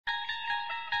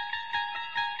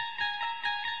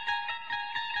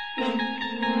You're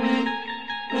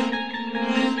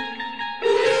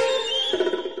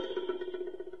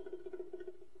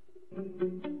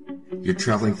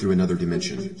traveling through another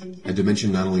dimension, a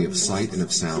dimension not only of sight and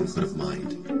of sound, but of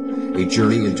mind. A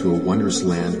journey into a wondrous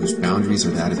land whose boundaries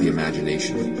are that of the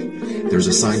imagination. There's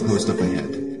a signpost up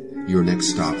ahead. Your next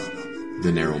stop,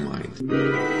 the narrow mind.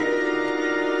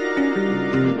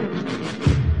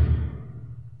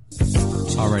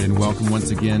 All right, and welcome once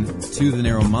again to the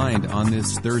Narrow Mind on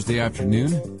this Thursday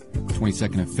afternoon,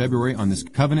 22nd of February, on this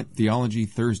Covenant Theology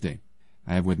Thursday.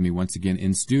 I have with me once again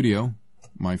in studio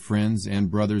my friends and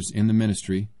brothers in the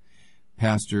ministry,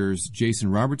 Pastors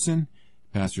Jason Robertson,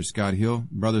 Pastor Scott Hill.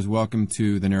 Brothers, welcome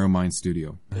to the Narrow Mind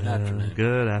studio. Good afternoon.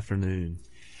 Good afternoon.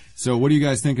 So what do you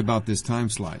guys think about this time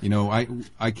slot? You know,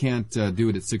 I can't do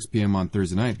it at 6 p.m. on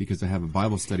Thursday night because I have a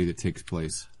Bible study that takes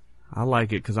place. I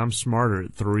like it because I'm smarter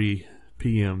at 3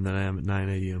 p.m. than I am at 9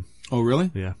 a.m. Oh,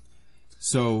 really? Yeah.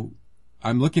 So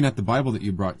I'm looking at the Bible that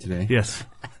you brought today. Yes.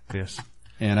 Yes.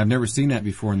 And I've never seen that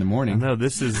before in the morning. No,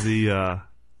 this is the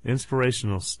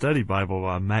Inspirational Study Bible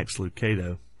by Max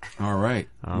Lucado. All right.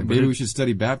 Maybe we should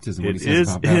study baptism. What It he says is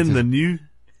about baptism. in the New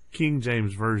King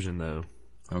James Version, though.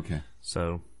 Okay.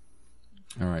 So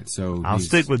all right. So I'll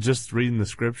stick with just reading the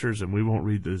scriptures, and we won't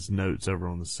read those notes over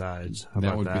on the sides. How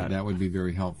about that? That would be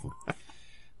very helpful.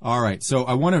 All right. So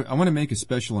I want to make a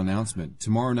special announcement.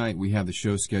 Tomorrow night we have the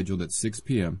show scheduled at 6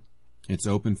 p.m. It's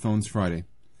Open Phones Friday.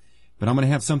 But I'm going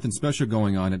to have something special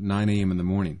going on at 9 a.m. in the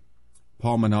morning.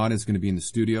 Paul Manata is going to be in the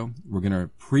studio. We're going to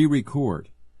pre-record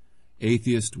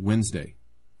Atheist Wednesday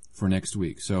for next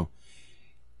week. So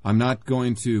I'm not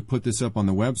going to put this up on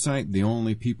the website. The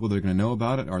only people that are going to know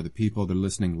about it are the people that are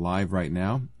listening live right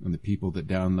now and the people that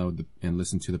download and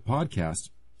listen to the podcast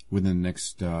within the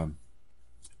next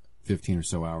 15 or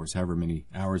so hours, however many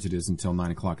hours it is until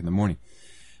 9 o'clock in the morning.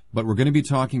 But we're going to be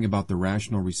talking about the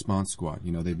Rational Response Squad.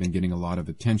 You know, they've been getting a lot of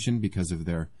attention because of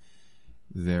their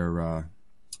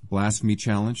blasphemy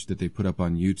challenge that they put up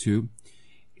on YouTube.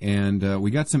 And we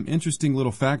got some interesting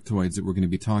little factoids that we're going to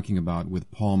be talking about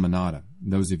with Paul Manata.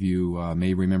 Those of you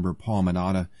may remember Paul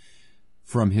Manata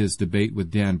from his debate with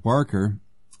Dan Barker,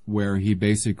 where he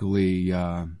basically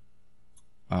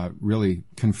really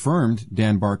confirmed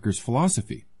Dan Barker's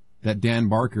philosophy, that Dan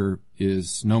Barker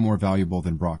is no more valuable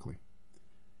than broccoli.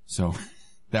 So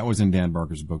that was in Dan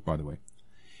Barker's book, by the way.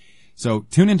 So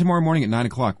tune in tomorrow morning at 9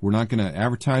 o'clock. We're not going to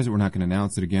advertise it. We're not going to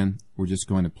announce it again. We're just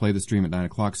going to play the stream at 9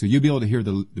 o'clock. So you'll be able to hear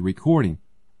the recording.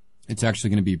 It's actually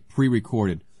going to be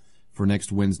pre-recorded for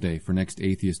next Wednesday, for next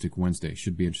Atheistic Wednesday.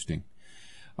 Should be interesting.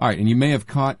 All right, and you may have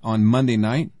caught on Monday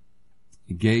night,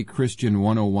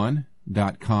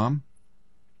 gaychristian101.com.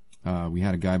 We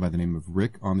had a guy by the name of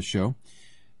Rick on the show.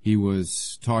 He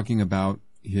was talking about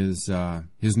his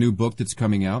new book that's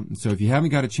coming out. And so if you haven't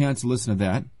got a chance to listen to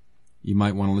that, you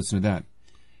might want to listen to that.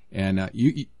 And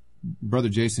you, Brother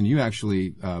Jason, you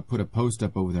actually put a post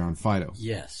up over there on Fido.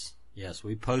 Yes,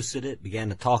 we posted it, began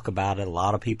to talk about it. A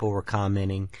lot of people were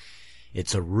commenting.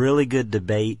 It's a really good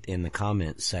debate in the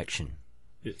comments section.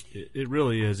 It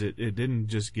really is. It didn't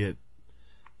just get,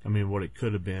 I mean, what it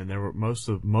could have been. There were most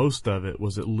of it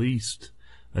was at least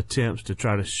attempts to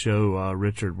try to show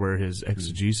Richard where his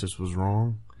exegesis was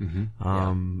wrong.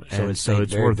 Mm-hmm. And so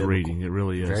it's worth reading. It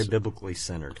really is. Very biblically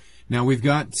centered. Now we've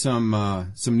got some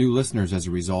new listeners as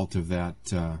a result of that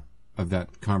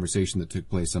conversation that took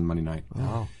place on Monday night.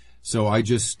 Oh. So I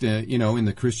just, in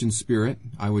the Christian spirit,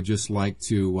 I would just like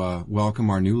to welcome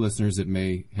our new listeners that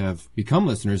may have become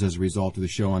listeners as a result of the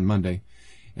show on Monday,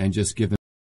 and just give them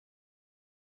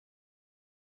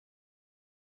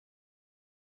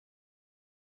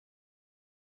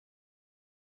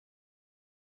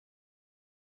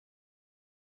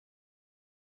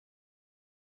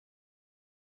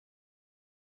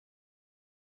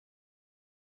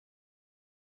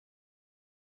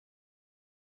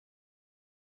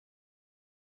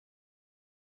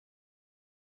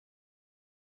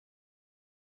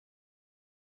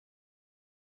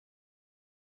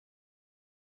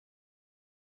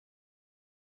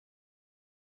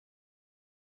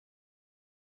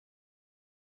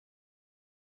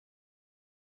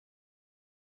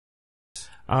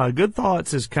Good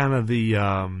Thoughts is kind of the,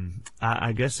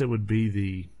 I guess it would be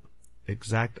the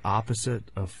exact opposite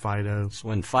of Fido. It's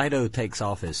when Fido takes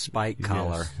off his spike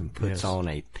collar and puts on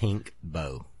a pink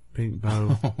bow. Pink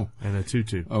bow and a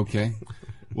tutu. Okay.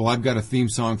 Well, I've got a theme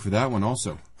song for that one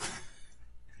also.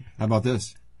 How about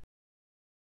this?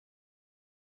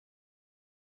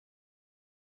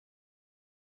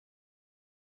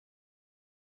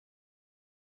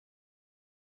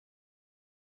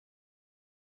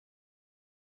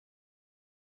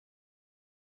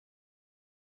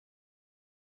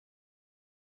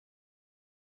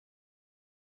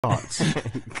 thoughts.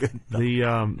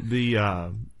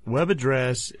 The web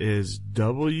address is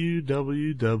www.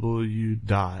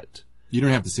 You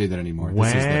don't have to say that anymore. This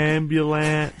is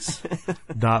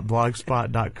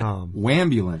Wambulance.blogspot.com.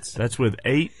 Wambulance. That's with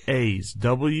 8 A's.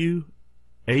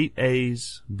 8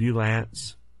 A's,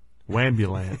 Bulance.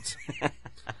 Wambulance.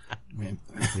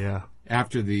 Yeah.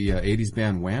 After the 80s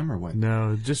band Wham or what?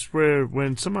 No, just where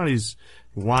when somebody's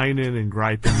whining and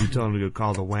griping, you tell them to go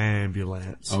call the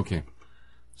Wambulance. Okay.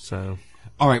 So.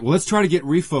 All right, well, let's try to get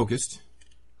refocused.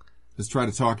 Let's try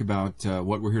to talk about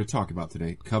what we're here to talk about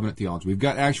today, covenant theology. We've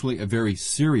got actually a very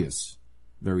serious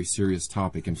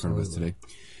topic in front of us today.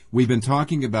 We've been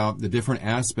talking about the different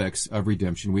aspects of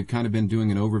redemption. We've kind of been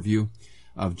doing an overview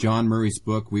of John Murray's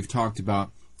book. We've talked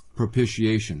about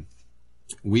propitiation.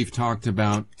 We've talked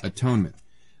about atonement.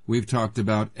 We've talked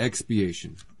about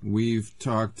expiation. We've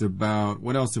talked about,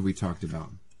 what else have we talked about?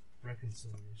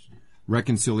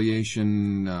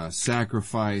 Reconciliation,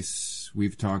 sacrifice.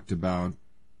 We've talked about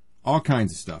all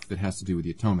kinds of stuff that has to do with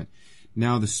the atonement.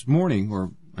 Now this morning,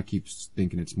 or I keep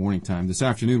thinking it's morning time, this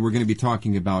afternoon we're going to be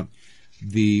talking about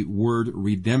the word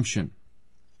redemption.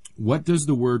 What does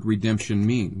the word redemption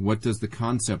mean? What does the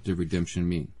concept of redemption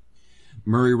mean?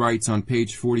 Murray writes on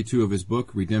page 42 of his book,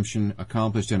 Redemption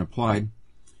Accomplished and Applied,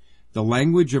 the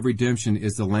language of redemption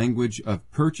is the language of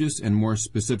purchase and more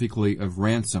specifically of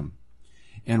ransom.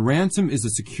 And ransom is the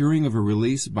securing of a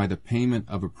release by the payment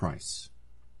of a price.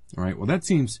 All right, well that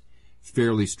seems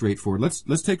fairly straightforward.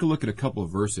 Let's take a look at a couple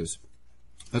of verses.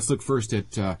 Let's look first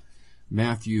at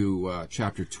Matthew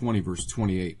chapter 20, verse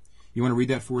 28. You want to read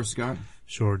that for us, Scott?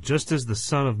 Sure. Just as the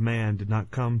Son of Man did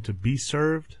not come to be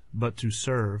served, but to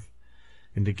serve,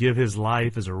 and to give his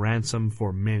life as a ransom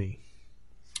for many.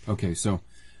 Okay, so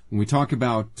when we talk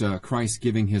about Christ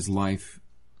giving his life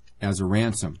as a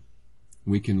ransom,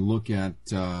 we can look at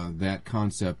that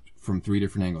concept from three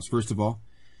different angles. First of all,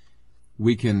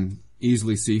 we can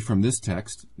easily see from this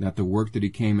text that the work that he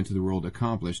came into the world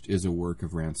accomplished is a work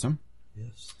of ransom.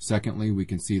 Yes. Secondly, we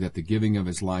can see that the giving of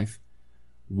his life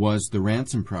was the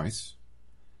ransom price.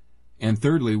 And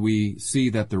thirdly, we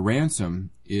see that the ransom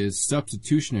is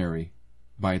substitutionary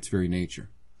by its very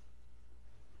nature.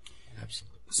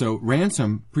 Absolutely. So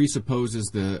ransom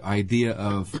presupposes the idea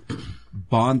of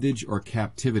bondage or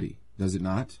captivity, does it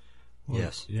not? Well,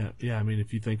 yes. Yeah. I mean,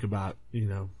 if you think about,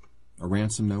 A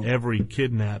ransom note? every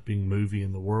kidnapping movie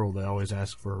in the world, they always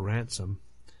ask for a ransom.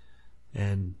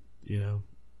 And,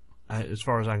 as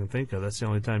far as I can think of, that's the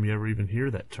only time you ever even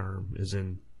hear that term is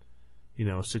in,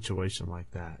 a situation like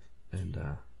that. And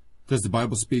does the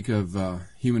Bible speak of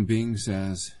human beings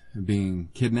as being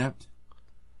kidnapped?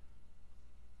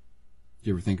 Do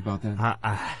you ever think about that?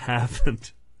 I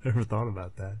haven't ever thought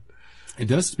about that. It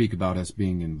does speak about us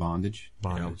being in bondage.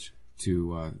 Bondage.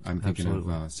 To I'm thinking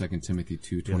Absolutely. of 2 Timothy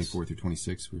 2:24 through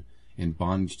 26. We're in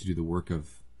bondage to do the work of,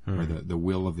 or the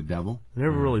will of the devil. I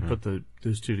never really put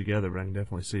those two together, but I can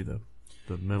definitely see the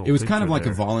mental It was kind of picture like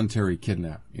there. a voluntary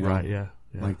kidnap. Right, yeah.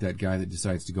 Like that guy that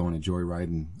decides to go on a joyride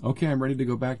and, okay, I'm ready to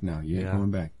go back now. You ain't Yeah.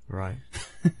 coming back. Right.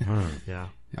 Yeah.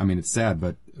 I mean, it's sad,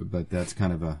 but that's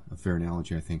kind of a fair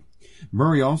analogy, I think.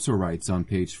 Murray also writes on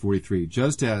page 43,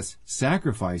 just as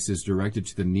sacrifice is directed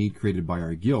to the need created by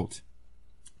our guilt,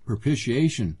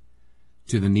 propitiation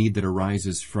to the need that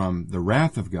arises from the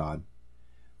wrath of God,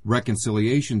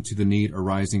 reconciliation to the need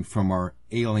arising from our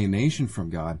alienation from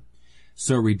God,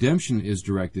 so redemption is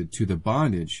directed to the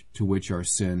bondage to which our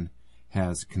sin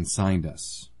has consigned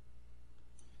us.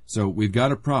 So we've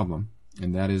got a problem,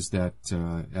 and that is that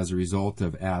as a result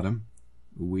of Adam,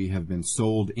 we have been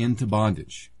sold into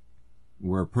bondage.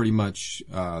 Where pretty much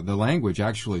the language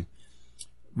actually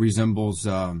resembles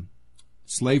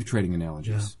slave trading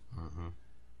analogies. Yeah. Uh-huh.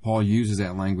 Paul uses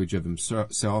that language of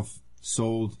himself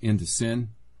sold into sin,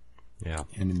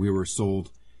 and we were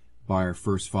sold by our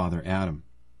first father Adam.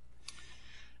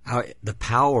 The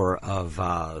power of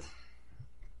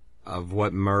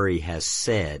what Murray has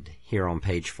said here on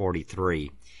page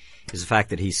 43 is the fact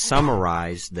that he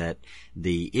summarized that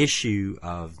the issue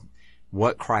of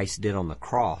what Christ did on the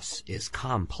cross is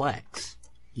complex.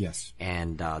 Yes.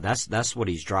 And that's what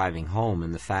he's driving home,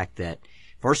 and the fact that,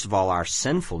 first of all, our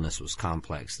sinfulness was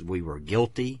complex. We were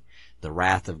guilty. The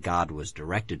wrath of God was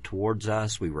directed towards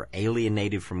us. We were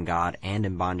alienated from God and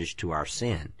in bondage to our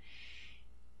sin.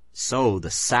 So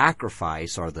the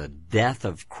sacrifice or the death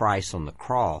of Christ on the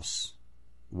cross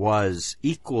was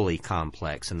equally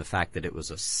complex in the fact that it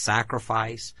was a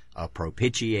sacrifice, a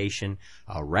propitiation,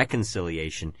 a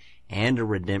reconciliation, and a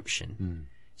redemption,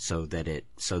 so that it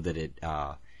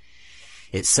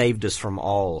saved us from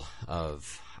all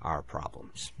of our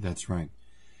problems. That's right.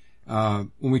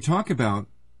 When we talk about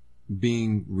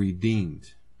being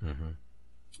redeemed.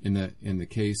 In the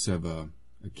case of a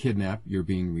kidnap, you're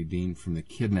being redeemed from the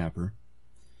kidnapper.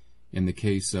 In the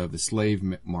case of the slave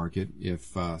market,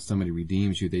 if somebody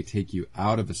redeems you, they take you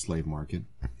out of the slave market.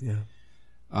 Yeah.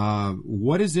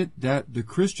 What is it that the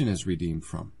Christian is redeemed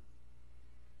from?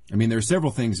 I mean, there are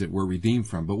several things that we're redeemed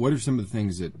from, but what are some of the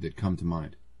things that come to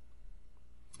mind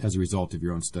as a result of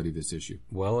your own study of this issue?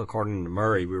 Well, according to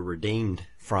Murray, we're redeemed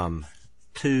from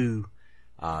two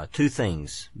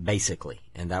things, basically,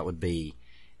 and that would be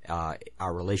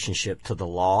our relationship to the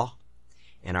law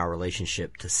and our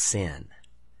relationship to sin.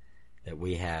 That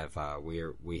we have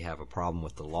a problem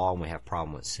with the law and we have a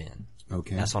problem with sin.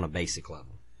 Okay. That's on a basic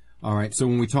level. All right, so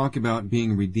when we talk about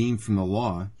being redeemed from the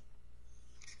law,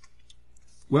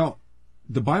 well,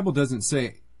 the Bible doesn't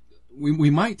say, we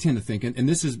might tend to think, and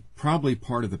this is probably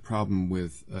part of the problem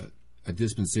with a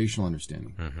dispensational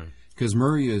understanding, because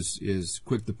Murray is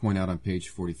quick to point out on page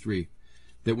 43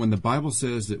 that when the Bible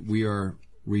says that we are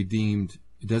redeemed,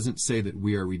 it doesn't say that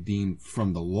we are redeemed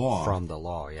from the law. From the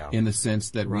law, yeah. In the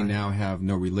sense that we now have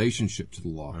no relationship to the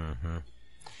law.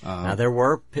 Now, there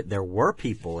were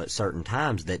people at certain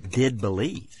times that did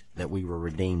believe that we were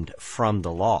redeemed from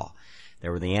the law.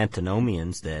 There were the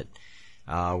antinomians that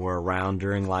were around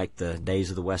during like the days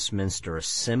of the Westminster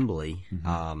Assembly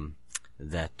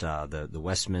that the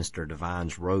Westminster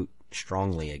divines wrote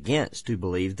strongly against, who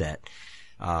believed that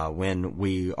when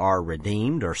we are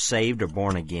redeemed or saved or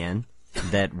born again,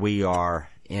 that we are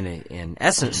in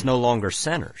essence no longer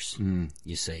sinners.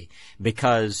 You see,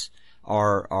 because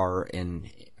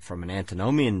from an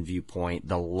antinomian viewpoint,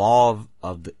 the law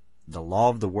of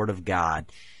the Word of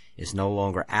God is no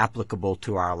longer applicable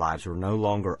to our lives. We're no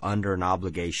longer under an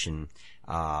obligation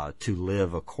to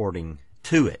live according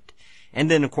to it.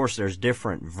 And then, of course, there's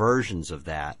different versions of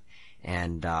that.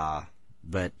 And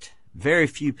but very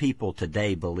few people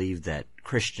today believe that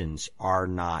Christians are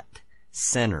not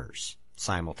sinners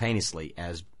simultaneously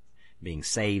as being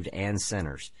saved and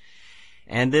sinners.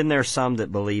 And then there's some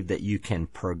that believe that you can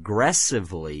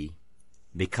progressively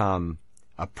become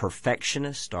a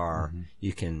perfectionist, or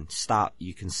you can stop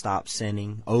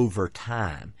sinning over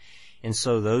time. And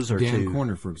so those are Dan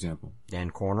Corner, for example.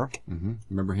 Dan Corner.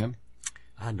 Remember him?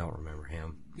 I don't remember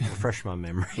him. Refresh my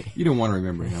memory. You don't want to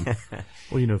remember him.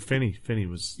 Well, you know, Finney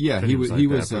was. Yeah, Finney he like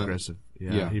was that, progressive.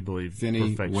 yeah, he believed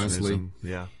Finney, perfectionism. Wesley.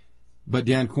 Yeah. But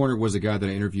Dan Corner was a guy that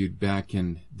I interviewed back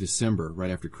in December, right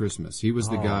after Christmas. He was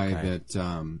the guy that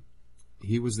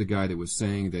was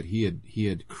saying that he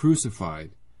had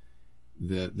crucified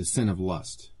the sin of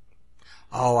lust.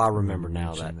 Oh, I remember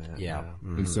now that. Yeah.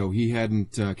 And so he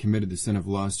hadn't committed the sin of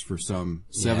lust for some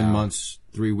 7 months,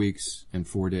 3 weeks, and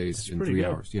 4 days and 3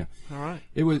 hours. Yeah. All right.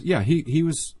 It was. Yeah. He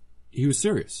was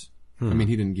serious. I mean,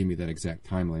 he didn't give me that exact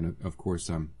timeline. Of course,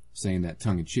 I'm saying that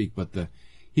tongue in cheek, but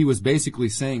he was basically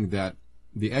saying that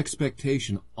the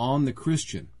expectation on the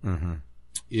Christian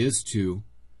is to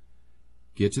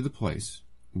get to the place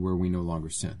where we no longer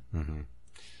sin.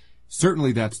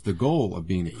 Certainly, that's the goal of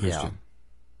being a Christian.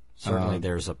 Certainly,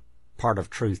 there's a part of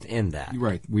truth in that.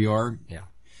 Right. We are. Yeah.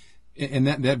 And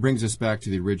that brings us back to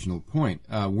the original point.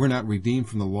 We're not redeemed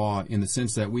from the law in the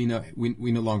sense that we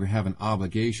no longer have an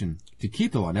obligation to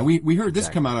keep the law. Now, we heard this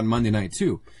come out on Monday night,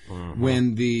 too,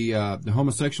 when the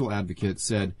homosexual advocate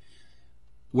said,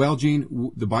 well,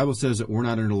 Gene, the Bible says that we're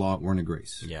not under law, we're under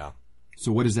grace. Yeah.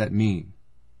 So what does that mean?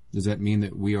 Does that mean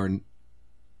that we are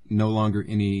no longer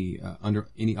under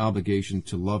any obligation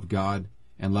to love God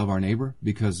and love our neighbor?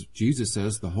 Because Jesus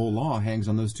says the whole law hangs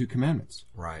on those two commandments.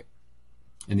 Right.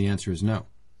 And the answer is no.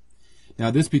 Now,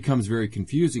 this becomes very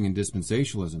confusing in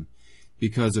dispensationalism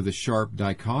because of the sharp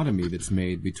dichotomy that's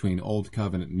made between Old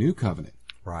Covenant and New Covenant.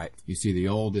 Right. You see, the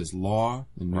old is law,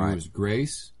 the new is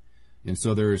grace. And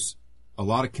so there's a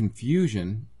lot of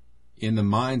confusion in the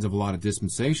minds of a lot of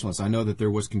dispensationalists. I know that there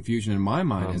was confusion in my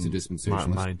mind as a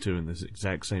dispensationalist. Mine too, in this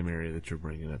exact same area that you're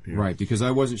bringing up here. Right, because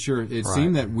I wasn't sure. It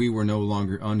seemed that we were no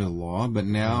longer under the law, but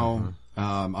now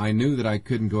I knew that I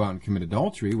couldn't go out and commit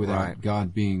adultery without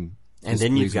God being And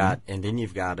then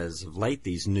you've got, as of late,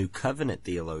 these New Covenant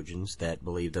theologians that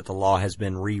believe that the law has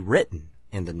been rewritten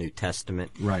in the New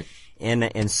Testament, right,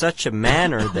 in such a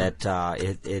manner that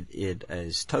it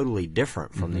is totally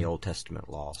different from the Old Testament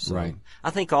law. So right.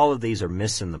 I think all of these are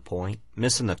missing the point,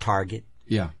 missing the target,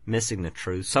 missing the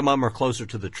truth. Some of them are closer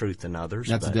to the truth than others.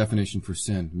 That's a definition for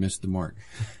sin: miss the mark.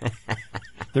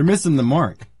 They're missing the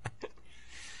mark.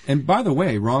 And by the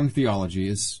way, wrong theology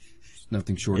is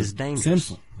nothing short of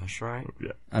sinful. That's right.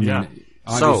 Yeah. I mean,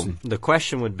 so the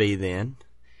question would be then,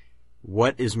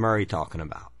 what is Murray talking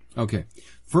about? Okay.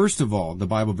 First of all, the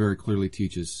Bible very clearly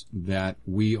teaches that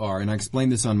we are, and I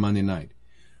explained this on Monday night,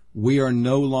 we are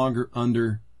no longer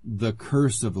under the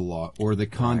curse of the law or the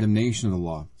condemnation of the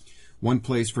law. One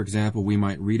place, for example, we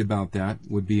might read about that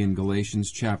would be in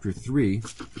Galatians chapter 3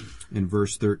 in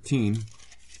verse 13,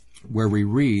 where we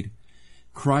read,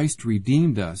 Christ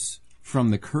redeemed us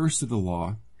from the curse of the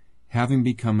law, having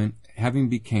become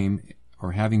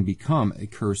a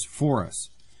curse for us.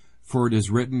 For it is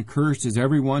written, cursed is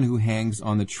everyone who hangs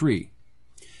on the tree.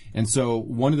 And so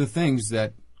one of the things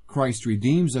that Christ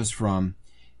redeems us from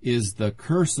is the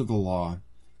curse of the law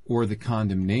or the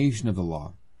condemnation of the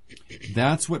law.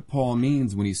 That's what Paul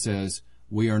means when he says,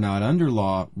 we are not under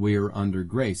law, we are under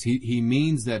grace. He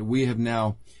means that we have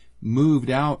now moved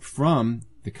out from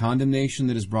the condemnation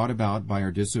that is brought about by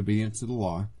our disobedience to the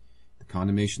law, the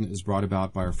condemnation that is brought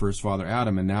about by our first father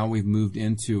Adam, and now we've moved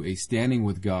into a standing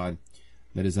with God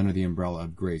that is under the umbrella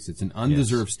of grace. It's an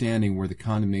undeserved standing where the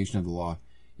condemnation of the law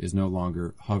is no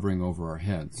longer hovering over our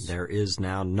heads. There is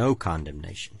now no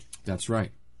condemnation. That's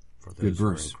right. For those Good who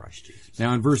are verse. in Christ Jesus.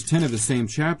 Now in verse 10 of the same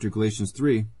chapter, Galatians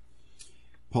 3,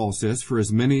 Paul says, for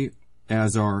as many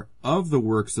as are of the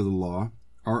works of the law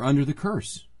are under the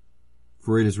curse.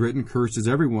 For it is written, cursed is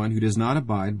everyone who does not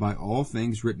abide by all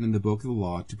things written in the book of the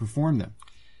law to perform them.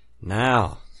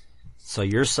 Now, so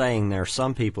you're saying there are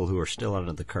some people who are still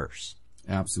under the curse.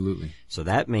 Absolutely. So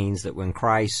that means that when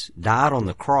Christ died on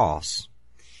the cross,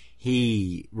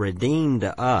 He redeemed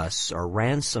us or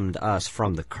ransomed us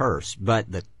from the curse, but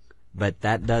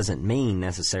that doesn't mean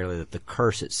necessarily that the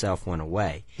curse itself went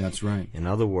away. That's right. In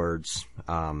other words,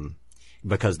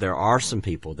 because there are some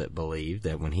people that believe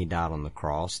that when He died on the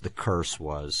cross, the curse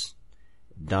was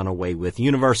done away with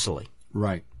universally.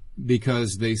 Right.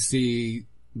 Because they see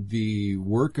the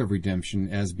work of redemption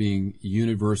as being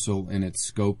universal in its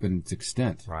scope and its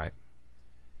extent. Right.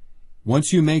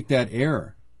 Once you make that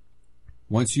error,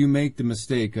 once you make the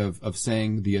mistake of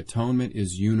saying the atonement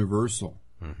is universal,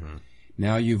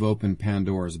 now you've opened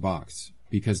Pandora's box.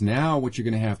 Because now what you're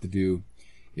going to have to do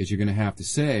is you're going to have to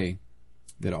say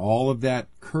that all of that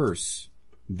curse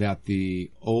that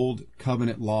the old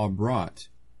covenant law brought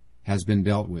has been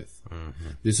dealt with.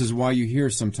 This is why you hear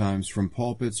sometimes from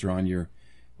pulpits or on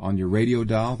your radio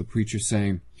dial the preacher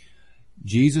saying,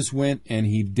 Jesus went and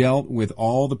He dealt with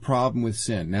all the problem with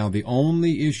sin. Now the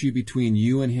only issue between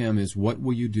you and Him is what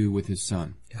will you do with His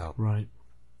Son? Yeah. Right.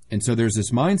 And so there's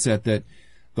this mindset that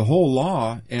the whole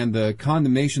law and the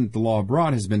condemnation that the law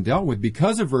brought has been dealt with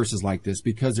because of verses like this,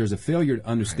 because there's a failure to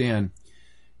understand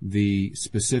the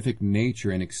specific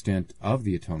nature and extent of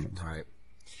the atonement. Right.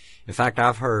 In fact,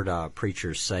 I've heard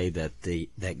preachers say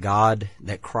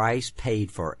that Christ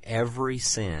paid for every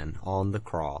sin on the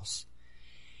cross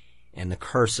and the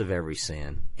curse of every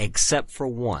sin, except for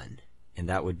one, and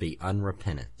that would be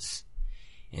unrepentance.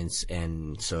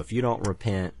 And so if you don't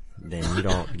repent, then you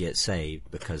don't get saved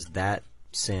because that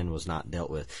sin was not dealt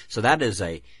with. So that's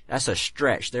a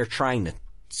stretch. They're trying to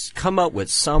come up with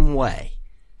some way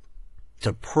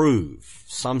to prove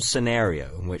some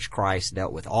scenario in which Christ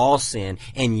dealt with all sin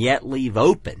and yet leave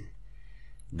open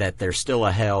that there's still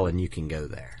a hell and you can go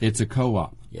there. It's a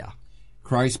co-op. Yeah.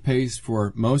 Christ pays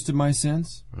for most of my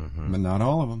sins, but not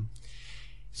all of them.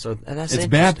 So that's It's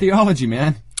bad theology,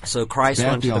 man. So Christ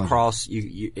went to the cross.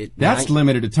 That's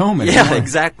limited atonement. Yeah,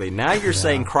 exactly. Now you're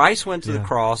saying Christ went to the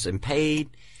cross and paid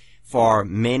for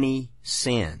many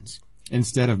sins.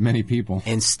 Instead of many people.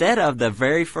 Instead of the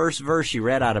very first verse you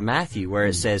read out of Matthew where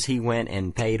it says He went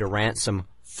and paid a ransom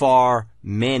for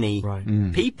many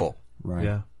people. Right.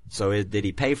 Yeah. So did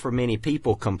He pay for many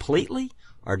people completely,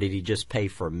 or did He just pay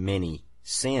for many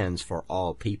sins for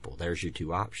all people? There's your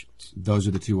two options. Those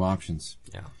are the two options.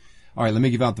 Yeah. All right, let me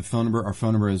give out the phone number. Our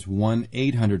phone number is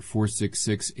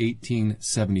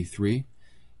 1-800-466-1873.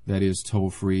 That is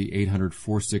toll-free,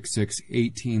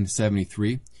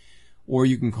 800-466-1873. Or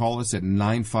you can call us at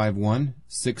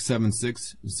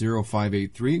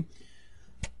 951-676-0583.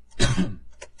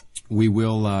 We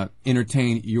will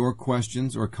entertain your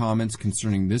questions or comments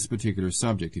concerning this particular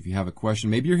subject. If you have a question,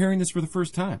 maybe you're hearing this for the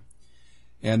first time,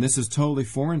 and this is totally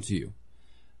foreign to you.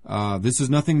 This is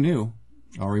nothing new.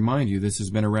 I'll remind you, this has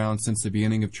been around since the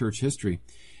beginning of church history.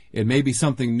 It may be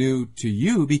something new to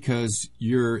you because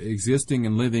you're existing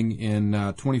and living in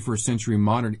 21st century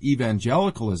modern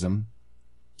evangelicalism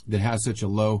that has such a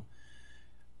low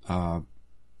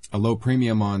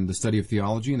premium on the study of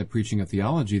theology and the preaching of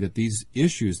theology that these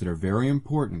issues that are very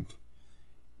important,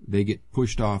 they get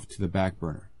pushed off to the back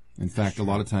burner. In fact, a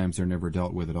lot of times they're never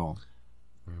dealt with at all.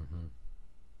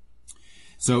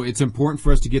 So it's important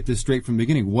for us to get this straight from the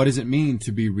beginning. What does it mean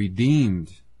to be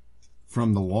redeemed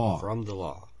from the law? From the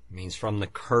law. It means from the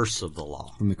curse of the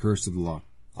law. From the curse of the law.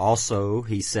 Also,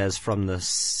 he says from the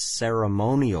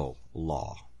ceremonial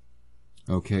law.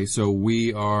 Okay, so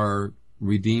we are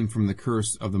redeemed from the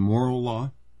curse of the moral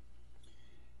law,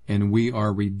 and we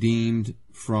are redeemed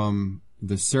from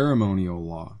the ceremonial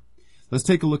law. Let's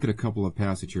take a look at a couple of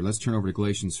passages here. Let's turn over to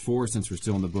Galatians 4, since we're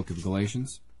still in the book of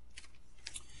Galatians.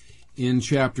 In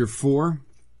chapter 4,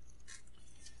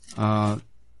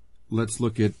 let's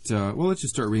look at, let's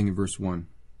just start reading in verse 1.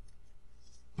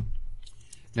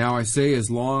 Now I say, as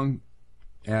long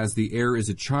as the heir is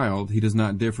a child, he does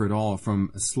not differ at all from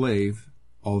a slave,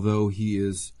 although he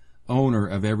is owner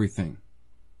of everything.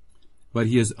 But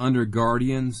he is under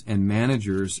guardians and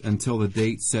managers until the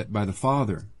date set by the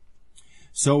father.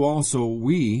 So also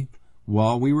we,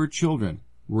 while we were children,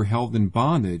 were held in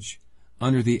bondage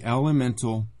under the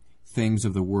elemental things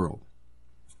of the world.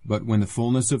 But when the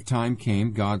fullness of time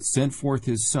came, God sent forth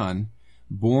his Son,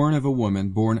 born of a woman,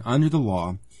 born under the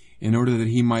law, in order that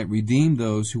he might redeem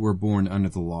those who were born under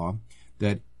the law,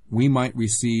 that we might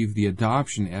receive the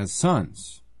adoption as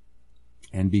sons.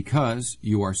 And because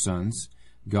you are sons,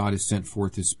 God has sent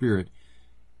forth his Spirit,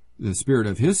 the Spirit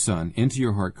of his Son, into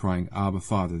your heart, crying, Abba,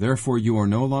 Father. Therefore you are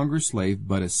no longer a slave,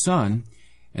 but a son,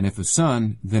 and if a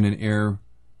son, then an heir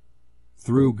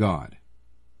through God.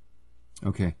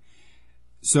 Okay.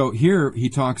 So here he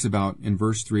talks about, in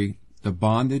verse 3, the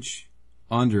bondage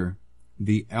under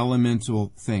the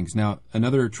elemental things. Now,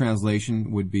 another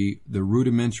translation would be the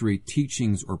rudimentary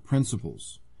teachings or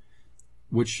principles,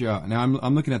 which, now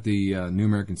I'm looking at the New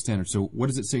American Standard. So what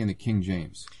does it say in the King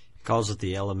James? It calls it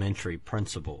the elementary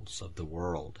principles of the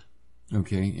world.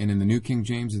 Okay, and in the New King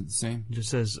James, is it the same? It just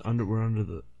says we're under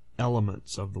the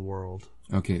elements of the world.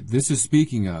 Okay, this is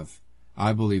speaking of,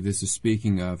 I believe this is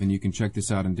speaking of, and you can check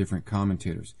this out in different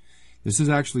commentators, this is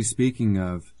actually speaking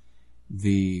of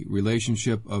the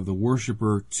relationship of the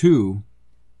worshiper to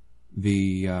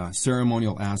the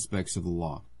ceremonial aspects of the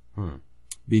law.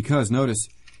 Because, notice,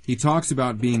 he talks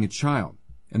about being a child,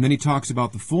 and then he talks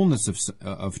about the fullness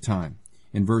of time.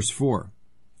 In verse 4,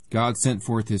 God sent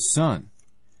forth his Son.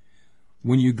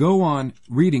 When you go on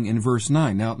reading in verse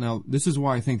 9, now this is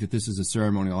why I think that this is a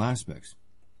ceremonial aspect.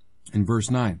 In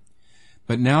verse 9,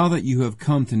 but now that you have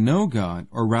come to know God,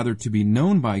 or rather to be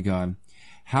known by God,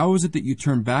 how is it that you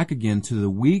turn back again to the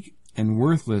weak and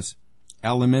worthless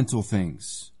elemental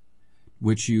things, to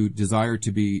which you desire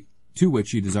to be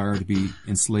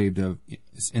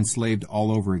enslaved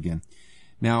all over again?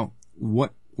 Now, well,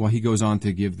 he goes on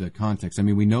to give the context. I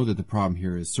mean, we know that the problem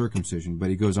here is circumcision, but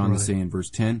he goes on to say in verse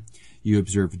 10, you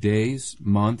observe days,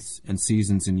 months, and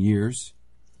seasons and years.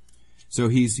 So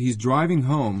he's driving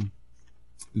home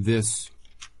this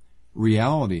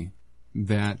reality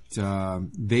that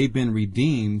they've been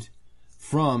redeemed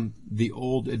from the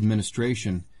old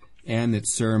administration and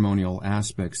its ceremonial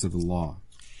aspects of the law.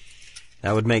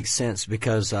 That would make sense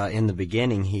because in the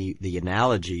beginning, the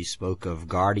analogy spoke of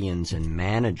guardians and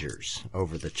managers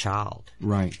over the child.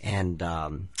 Right. And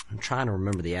I'm trying to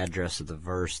remember the address of the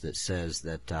verse that says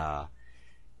that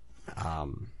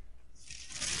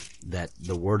that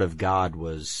the Word of God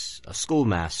was a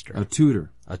schoolmaster, a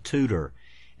tutor.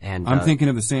 And I'm thinking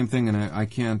of the same thing, and I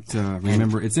can't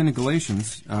remember. It's in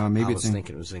Galatians. I was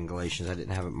thinking it was in Galatians. I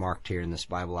didn't have it marked here in this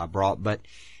Bible I brought, but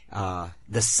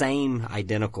the same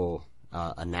identical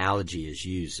analogy is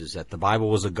used, is that the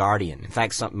Bible was a guardian. In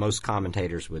fact, most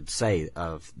commentators would say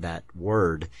of that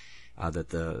word that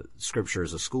the Scripture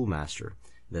is a schoolmaster,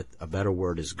 that a better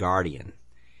word is guardian,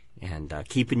 and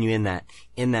keeping you in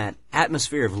that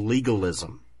atmosphere of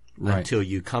legalism until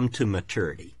you come to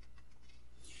maturity.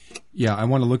 Yeah, I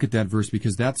want to look at that verse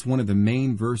because that's one of the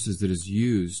main verses that is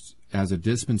used as a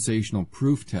dispensational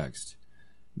proof text,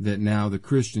 that now the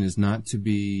Christian is not to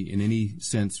be in any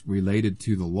sense related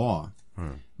to the law,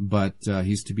 but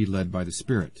he's to be led by the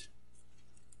Spirit.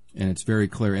 And it's very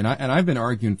clear. And I've been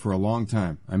arguing for a long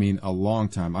time. I mean, a long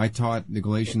time. I taught the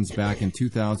Galatians back in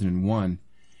 2001,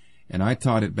 and I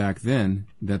taught it back then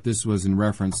that this was in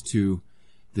reference to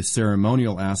the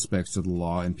ceremonial aspects of the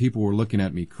law, and people were looking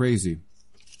at me crazy.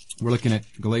 We're looking at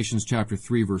Galatians chapter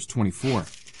 3, verse 24.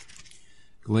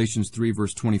 Galatians 3,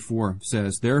 verse 24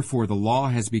 says, therefore the law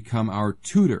has become our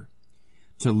tutor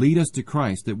to lead us to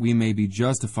Christ, that we may be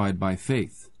justified by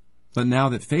faith. But now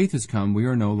that faith has come, we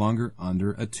are no longer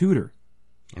under a tutor.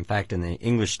 In fact, in the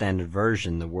English Standard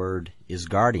Version, the word is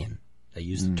guardian. They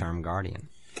use the term guardian.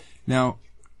 Now,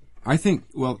 I think,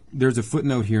 there's a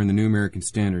footnote here in the New American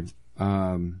Standard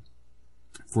for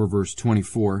verse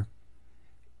 24.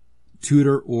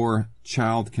 Tutor or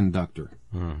child conductor.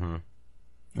 Mm-hmm.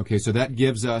 Okay, so that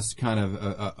gives us kind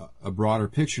of a broader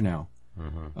picture now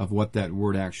of what that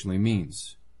word actually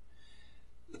means.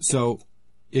 So,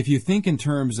 if you think in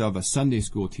terms of a Sunday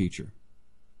school teacher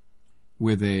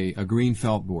with a green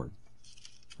felt board,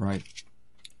 right?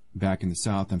 Back in the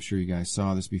South, I'm sure you guys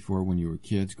saw this before when you were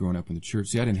kids growing up in the church.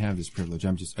 See, I didn't have this privilege.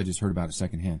 I just heard about it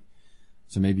secondhand.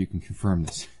 So maybe you can confirm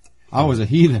this. I was a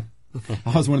heathen.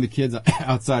 I was one of the kids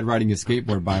outside riding a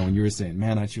skateboard by when you were saying,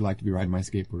 man, I'd sure like to be riding my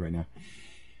skateboard right now.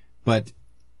 But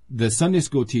the Sunday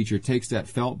school teacher takes that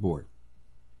felt board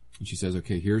and she says,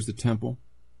 okay, here's the temple.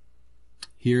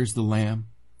 Here's the lamb.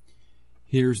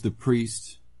 Here's the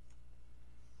priest.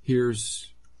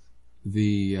 Here's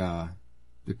the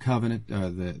covenant,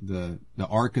 the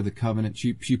Ark of the Covenant.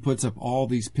 She puts up all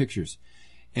these pictures.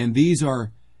 And these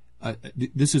are,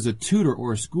 this is a tutor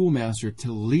or a schoolmaster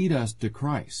to lead us to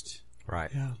Christ.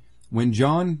 Right. Yeah. When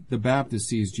John the Baptist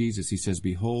sees Jesus, he says,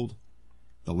 behold,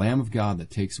 the Lamb of God that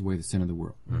takes away the sin of the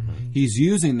world. Mm-hmm. He's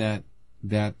using that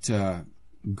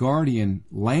guardian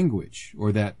language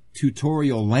or that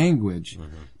tutorial language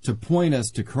to point us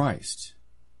to Christ.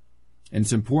 And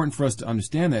it's important for us to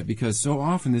understand that because so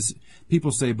often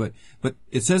people say, but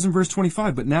it says in verse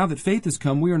 25, but now that faith has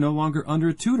come, we are no longer under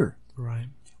a tutor. Right.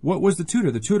 What was the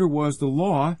tutor? The tutor was the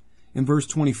law in verse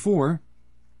 24.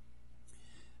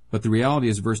 But the reality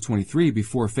is verse 23,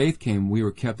 before faith came, we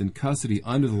were kept in custody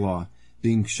under the law,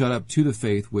 being shut up to the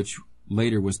faith which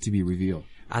later was to be revealed.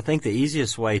 I think the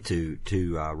easiest way to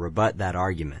rebut that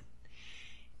argument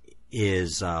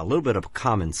is a little bit of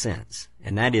common sense.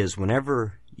 And that is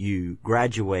whenever you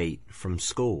graduate from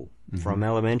school, from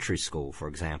elementary school, for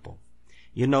example,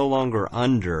 you're no longer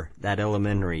under that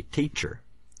elementary teacher,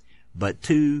 but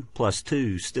 2 +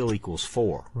 2 still equals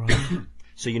 4. Right.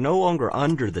 So you're no longer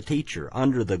under the teacher,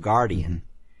 under the guardian,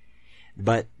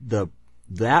 but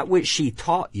that which she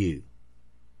taught you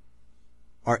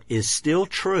is still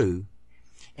true,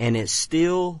 and it's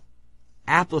still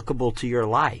applicable to your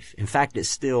life. In fact, it's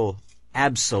still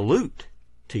absolute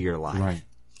to your life. Right.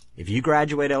 If you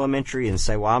graduate elementary and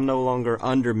say, well, I'm no longer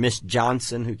under Miss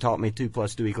Johnson who taught me 2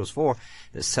 + 2 = 4,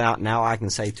 now I can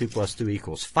say 2 +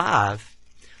 2 = 5,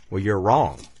 well, you're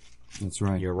wrong. That's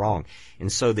right. You're wrong.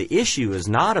 And so the issue is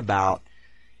not about,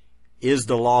 is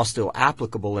the law still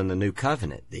applicable in the new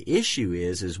covenant? The issue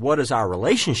is what is our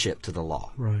relationship to the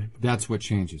law? Right. That's what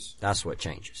changes. That's what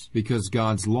changes. Because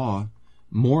God's law,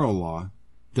 moral law,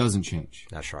 doesn't change.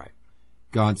 That's right.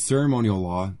 God's ceremonial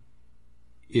law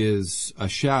is a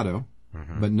shadow,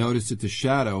 but notice it's a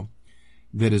shadow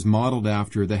that is modeled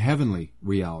after the heavenly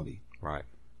reality. Right.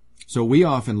 So we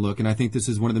often look, and I think this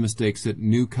is one of the mistakes that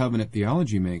New Covenant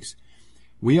theology makes,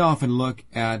 we often look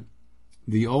at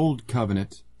the Old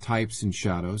Covenant types and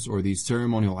shadows, or these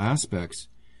ceremonial aspects,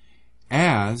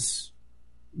 as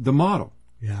the model.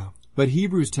 Yeah. But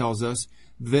Hebrews tells us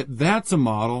that that's a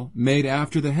model made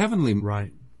after the heavenly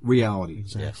reality.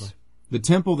 Exactly. Yes. The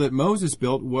temple that Moses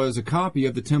built was a copy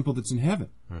of the temple that's in heaven.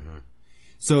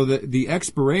 So the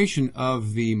expiration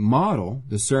of the model,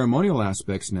 the ceremonial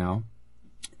aspects now,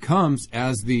 comes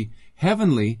as the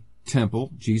heavenly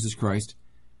temple, Jesus Christ,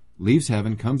 leaves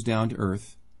heaven, comes down to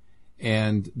earth,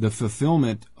 and the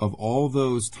fulfillment of all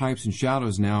those types and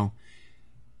shadows now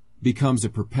becomes a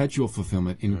perpetual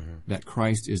fulfillment in that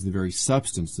Christ is the very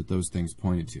substance that those things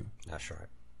pointed to. That's right.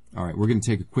 All right, we're going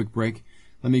to take a quick break.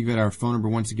 Let me give our phone number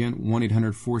once again,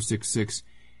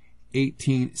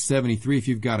 1-800-466-1873. If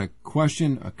you've got a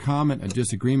question, a comment, a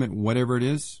disagreement, whatever it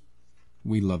is,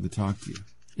 we'd love to talk to you.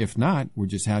 If not, we're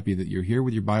just happy that you're here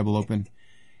with your Bible open,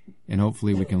 and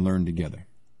hopefully we can learn together.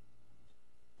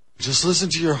 Just listen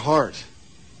to your heart.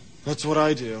 That's what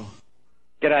I do.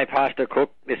 G'day, Pastor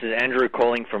Cook. This is Andrew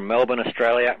calling from Melbourne,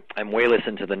 Australia, and we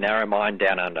listen to the Narrow Mind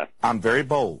Down Under. I'm very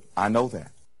bold. I know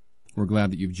that. We're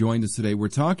glad that you've joined us today. We're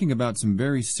talking about some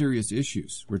very serious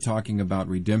issues. We're talking about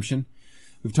redemption.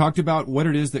 We've talked about what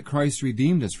it is that Christ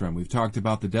redeemed us from. We've talked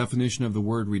about the definition of the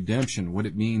word redemption, what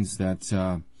it means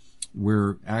that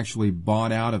we're actually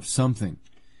bought out of something.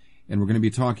 And we're going to be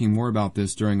talking more about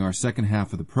this during our second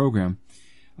half of the program.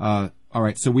 All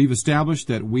right, so we've established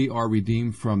that we are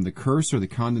redeemed from the curse or the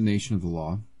condemnation of the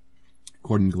law,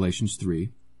 according to Galatians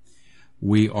 3.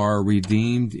 We are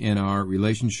redeemed in our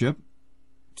relationship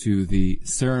to the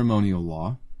ceremonial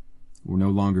law. We're no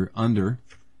longer under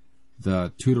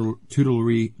the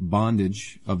tutelary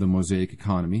bondage of the Mosaic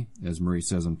economy, as Murray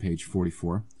says on page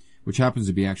 44, which happens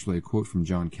to be actually a quote from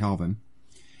John Calvin.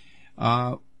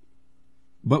 But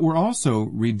we're also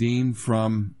redeemed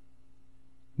from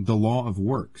the law of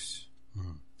works.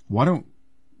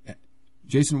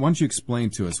 Jason, why don't you explain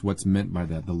to us what's meant by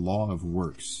that, the law of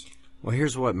works? Well,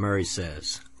 here's what Murray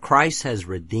says. Christ has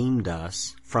redeemed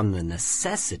us from the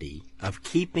necessity of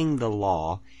keeping the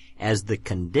law as the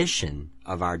condition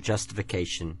of our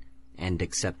justification and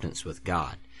acceptance with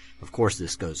God. Of course,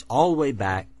 this goes all the way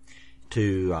back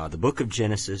to the book of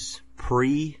Genesis,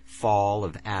 pre-fall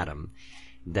of Adam,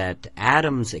 that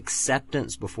Adam's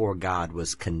acceptance before God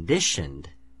was conditioned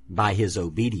by his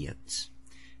obedience.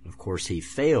 Of course, he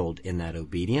failed in that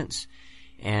obedience,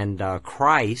 and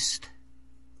Christ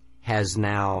has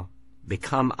now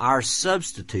become our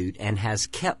substitute and has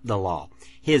kept the law.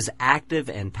 His active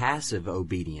and passive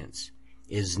obedience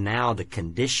is now the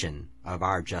condition of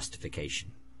our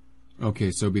justification. Okay,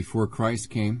 so before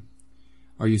Christ came,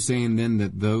 are you saying then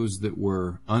that those that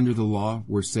were under the law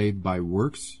were saved by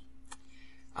works?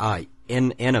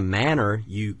 In a manner,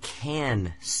 you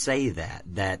can say that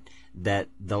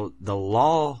the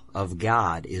law of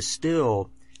God is still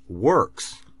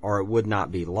works, or it would not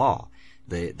be law.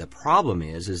 The problem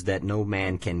is that no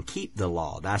man can keep the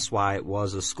law. That's why it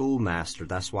was a schoolmaster.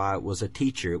 That's why it was a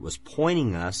teacher. It was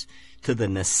pointing us to the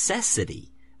necessity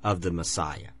of the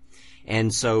Messiah.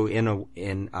 And so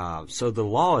so the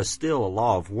law is still a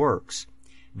law of works.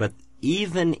 But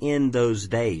even in those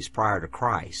days prior to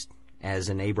Christ, as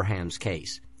in Abraham's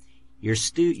case, you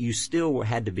still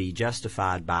had to be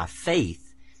justified by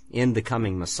faith in the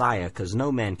coming Messiah, because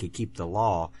no man could keep the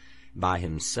law by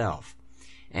himself.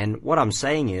 And what I'm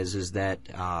saying is that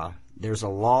there's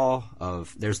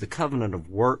the covenant of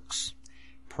works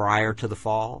prior to the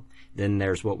fall. Then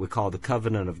there's what we call the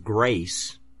covenant of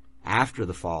grace after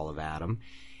the fall of Adam.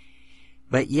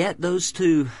 But yet those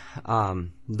two,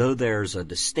 though there's a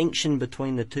distinction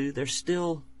between the two, they're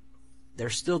still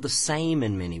the same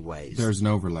in many ways. There's an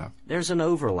overlap. There's an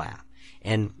overlap.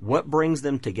 And what brings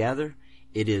them together?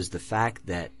 It is the fact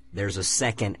that there's a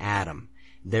second Adam.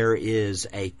 There is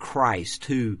a Christ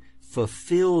who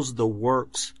fulfills the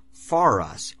works for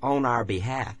us on our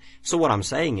behalf. So what I'm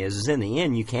saying is in the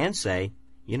end you can say,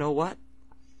 you know what?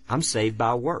 I'm saved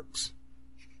by works.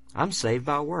 I'm saved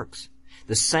by works.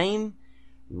 The same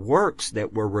works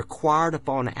that were required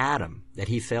upon Adam that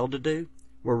he failed to do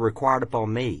were required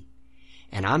upon me.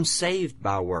 And I'm saved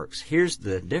by works. Here's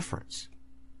the difference.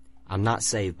 I'm not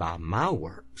saved by my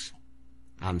works.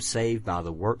 I'm saved by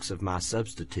the works of my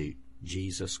substitute,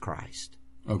 Jesus Christ.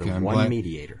 Okay, the I'm one glad,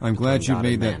 mediator. I'm glad you God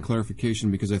made and that man. clarification,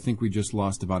 because I think we just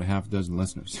lost about a half dozen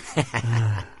listeners.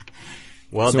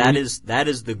 Well, So that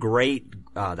is the great.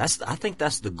 I think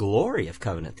that's the glory of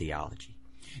covenant theology.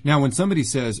 Now, when somebody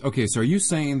says, okay, so are you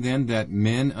saying then that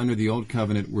men under the old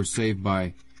covenant were saved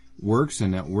by works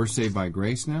and that we're saved by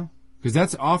grace now? Because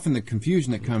that's often the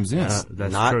confusion that comes in.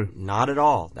 That's true. Not at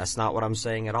all. That's not what I'm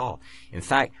saying at all. In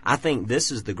fact, I think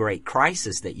this is the great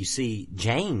crisis that you see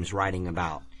James writing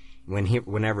about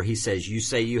whenever he says, "You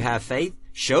say you have faith,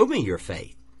 show me your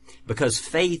faith," because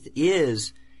faith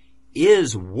is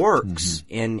works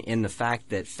in the fact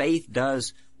that faith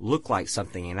does look like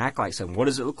something and act like something. What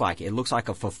does it look like? It looks like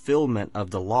a fulfillment of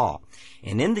the law.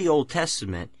 And in the Old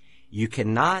Testament, you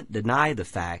cannot deny the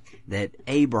fact that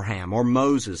Abraham or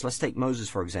Moses, let's take Moses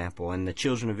for example, and the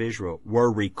children of Israel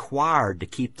were required to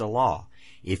keep the law.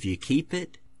 If you keep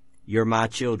it, you're my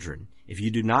children. If you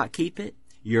do not keep it,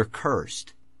 you're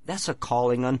cursed. That's a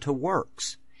calling unto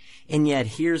works. And yet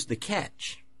here's the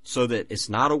catch. So that it's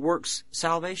not a works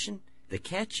salvation, the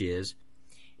catch is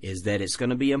that it's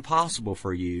going to be impossible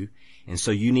for you. And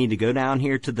so you need to go down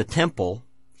here to the temple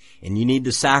and you need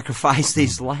to sacrifice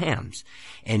these lambs.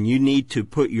 And you need to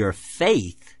put your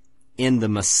faith in the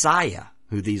Messiah,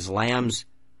 who these lambs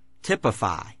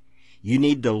typify. You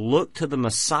need to look to the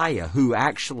Messiah, who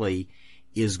actually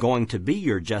is going to be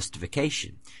your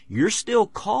justification. You're still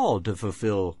called to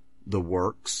fulfill the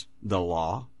works, the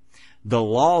law. The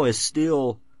law is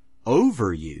still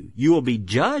over you. You will be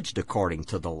judged according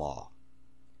to the law,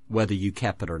 whether you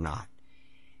kept it or not.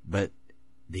 But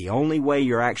the only way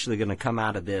you're actually going to come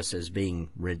out of this as being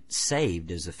saved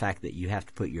is the fact that you have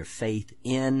to put your faith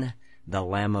in the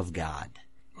Lamb of God,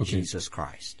 Jesus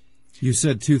Christ. You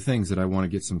said two things that I want to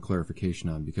get some clarification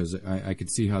on, because I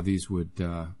could see how these would,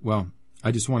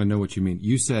 I just want to know what you mean.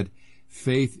 You said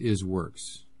faith is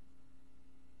works.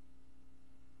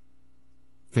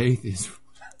 Faith is...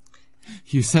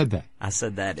 You said that. I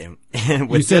said that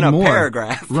within a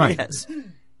paragraph. Right. Yes.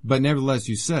 But nevertheless,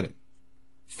 you said it.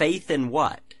 Faith in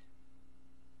what?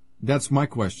 That's my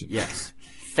question. Yes.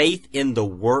 Faith in the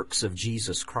works of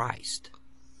Jesus Christ.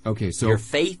 Okay, so... Your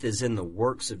faith is in the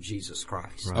works of Jesus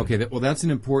Christ. Right. Okay, that's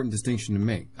an important distinction to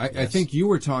make. I think you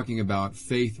were talking about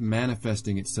faith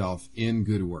manifesting itself in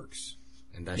good works.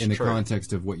 And that's in the true.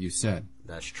 context of what you said.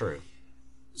 That's true.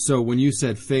 So when you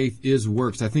said faith is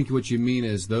works, I think what you mean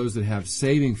is those that have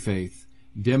saving faith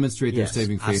demonstrate their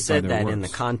saving faith by their works. I said that in the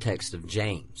context of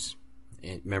James.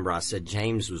 And remember, I said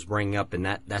James was bringing up, and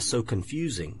that's so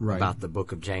confusing about the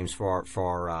book of James for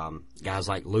guys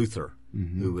like Luther,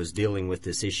 who was dealing with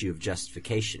this issue of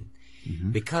justification.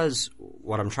 Because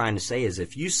what I'm trying to say is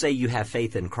if you say you have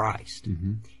faith in Christ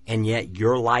and yet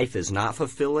your life is not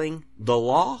fulfilling the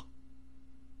law,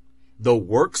 the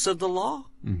works of the law,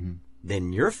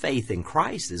 then your faith in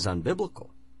Christ is unbiblical.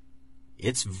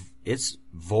 It's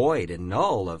void and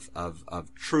null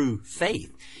of true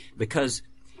faith. Because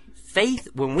faith,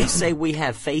 when we say we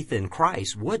have faith in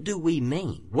Christ, what do we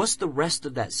mean? What's the rest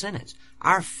of that sentence?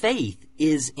 Our faith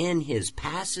is in His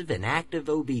passive and active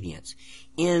obedience,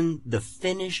 in the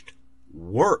finished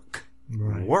work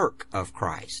of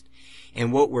Christ.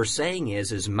 And what we're saying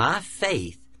is my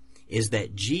faith is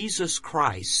that Jesus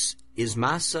Christ is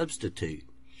my substitute,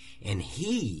 and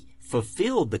He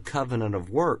fulfilled the covenant of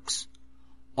works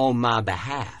on my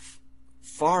behalf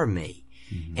for me.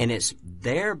 And it's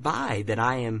thereby that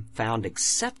I am found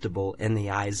acceptable in the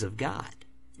eyes of God.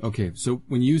 Okay, so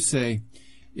when you say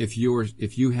if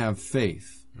you have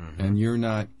faith and you're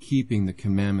not keeping the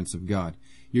commandments of God,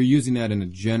 you're using that in a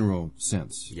general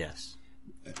sense. Yes.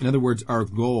 In other words, our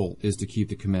goal is to keep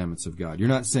the commandments of God. You're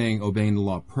not saying obeying the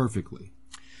law perfectly.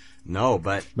 No,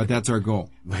 but that's our goal.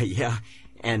 But yeah,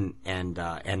 and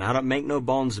I don't make no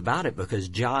bones about it, because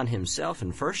John himself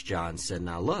in 1 John said,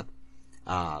 "Now look,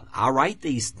 I write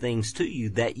these things to you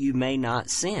that you may not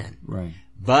sin. Right.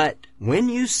 But when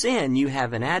you sin, you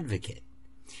have an advocate."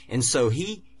 And so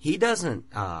he doesn't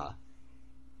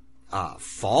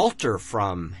falter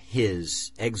from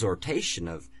his exhortation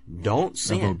of don't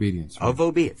sin. Of obedience. Right? Of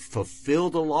obedience. Fulfill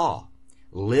the law.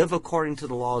 Live according to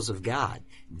the laws of God.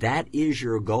 That is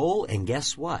your goal, and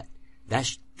guess what?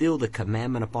 That's still the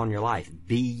commandment upon your life.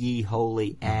 Be ye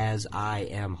holy as I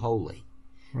am holy.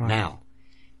 Right. Now,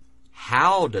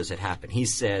 how does it happen? He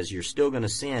says you're still going to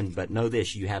sin, but know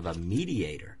this, you have a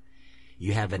mediator.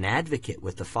 You have an advocate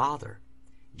with the Father,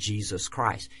 Jesus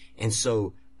Christ. And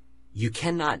so you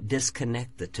cannot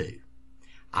disconnect the two.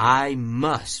 I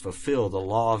must fulfill the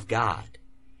law of God,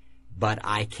 but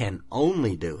I can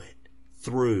only do it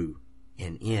through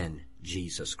and in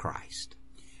Jesus Christ.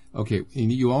 Okay,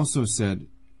 and you also said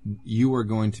you are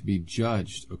going to be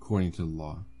judged according to the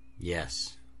law.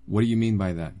 Yes. What do you mean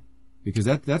by that? Because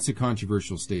that's a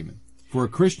controversial statement. For a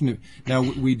Christian, now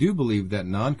we do believe that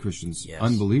non-Christians, Yes.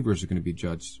 unbelievers, are going to be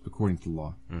judged according to the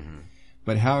law.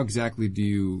 But how exactly do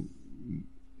you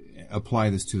apply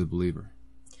this to the believer?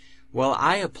 Well,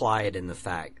 I apply it in the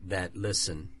fact that,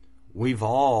 listen, we've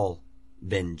all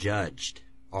been judged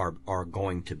or are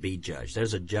going to be judged.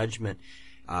 There's a judgment.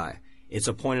 It's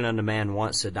appointed unto man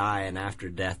once to die, and after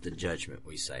death the judgment,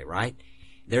 we say, right?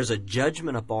 There's a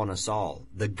judgment upon us all.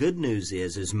 The good news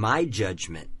is my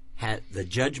judgment, the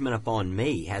judgment upon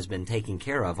me has been taken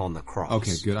care of on the cross.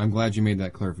 Okay, good. I'm glad you made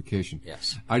that clarification.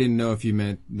 Yes. I didn't know if you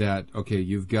meant that, okay,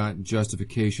 you've got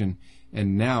justification,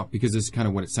 and now, because this is kind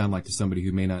of what it sounded like to somebody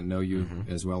who may not know you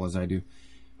as well as I do,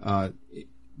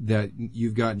 that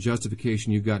you've got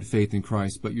justification, you've got faith in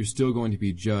Christ, but you're still going to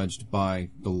be judged by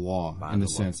the law, in the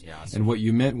sense. Yeah, and what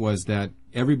you meant was that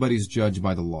everybody's judged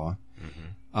by the law.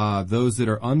 Those that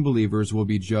are unbelievers will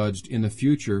be judged in the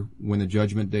future when the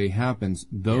judgment day happens.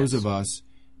 Those of us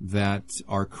that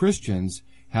are Christians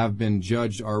have been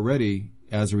judged already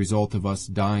as a result of us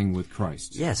dying with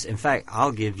Christ. Yes. In fact,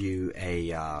 I'll give you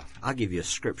a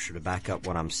scripture to back up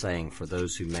what I'm saying for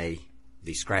those who may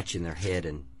be scratching their head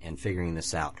and figuring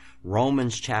this out.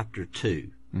 Romans chapter 2.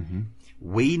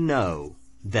 We know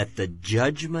that the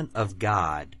judgment of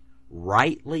God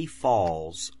rightly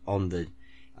falls on the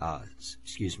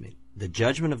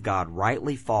judgment of God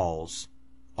rightly falls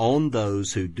on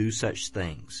those who do such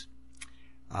things.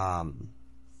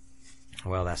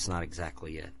 Well, that's not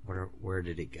exactly it. Where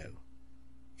did it go?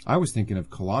 I was thinking of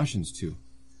Colossians 2,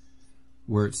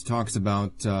 where it talks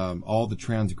about all the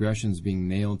transgressions being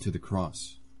nailed to the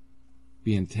cross,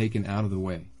 being taken out of the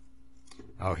way.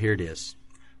 Oh, here it is.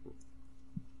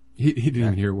 He didn't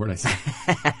even hear what I said.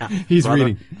 He's Brother,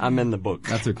 reading. I'm in the book.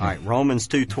 That's okay. All right, Romans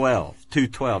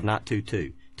 2:12, not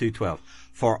 2:2, 2:12.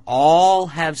 For all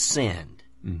have sinned.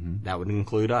 That would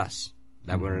include us.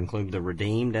 That would include the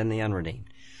redeemed and the unredeemed.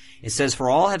 It says, for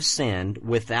all have sinned,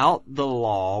 without the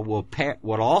law will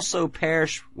also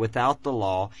perish without the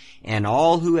law, and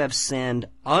all who have sinned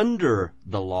under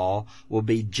the law will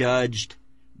be judged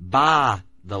by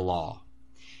the law.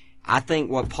 I think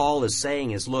what Paul is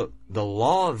saying is, look, the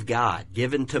law of God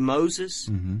given to Moses,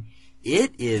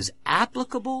 it is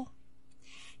applicable.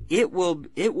 It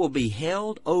will be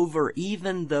held over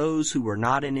even those who were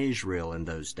not in Israel in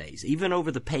those days, even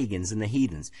over the pagans and the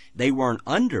heathens. They weren't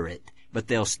under it, but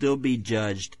they'll still be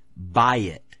judged by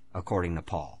it, according to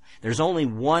Paul. There's only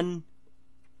one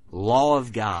law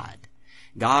of God.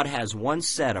 God has one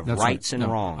set of rights and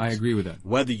wrongs. I agree with that.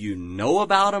 Whether you know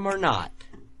about them or not,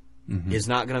 is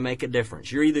not going to make a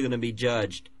difference. You're either going to be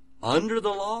judged under the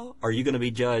law or you're going to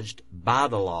be judged by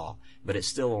the law, but it's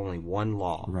still only one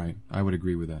law. Right. I would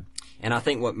agree with that. And I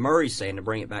think what Murray's saying, to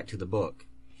bring it back to the book,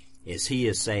 is he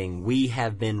is saying we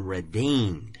have been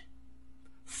redeemed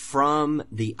from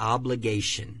the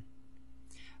obligation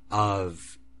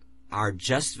of our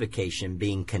justification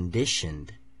being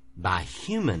conditioned by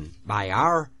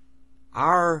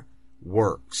our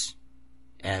works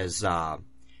as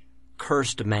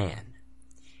cursed man.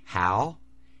 How?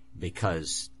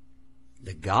 Because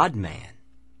the God-man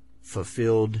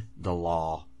fulfilled the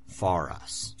law for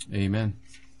us. Amen.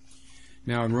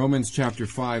 Now in Romans chapter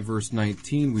 5, verse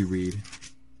 19, we read,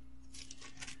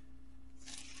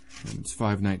 Romans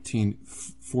 5:19,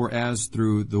 for as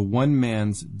through the one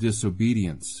man's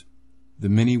disobedience the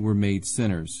many were made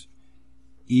sinners,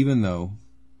 even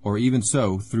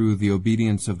so through the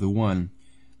obedience of the one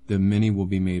the many will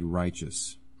be made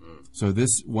righteous. So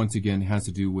this once again has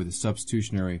to do with the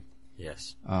substitutionary,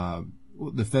 Yes.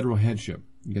 The federal headship.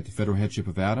 You get the federal headship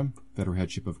of Adam, federal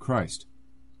headship of Christ.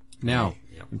 Now,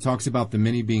 it talks about the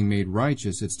many being made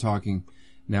righteous. It's talking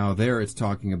about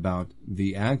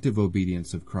the active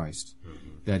obedience of Christ,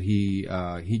 that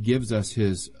he gives us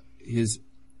his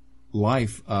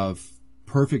life of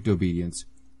perfect obedience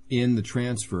in the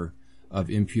transfer of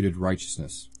imputed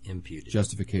righteousness,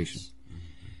 justification.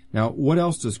 Now, what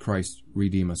else does Christ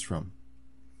redeem us from,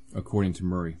 according to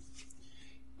Murray?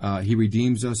 He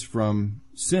redeems us from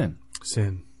sin.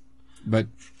 Sin. But,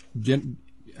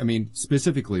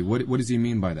 specifically, what does he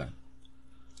mean by that?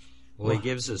 Well, he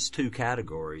gives us two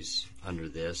categories under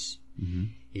this. Mm-hmm.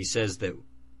 He says that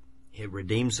it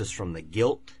redeems us from the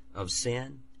guilt of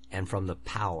sin and from the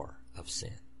power of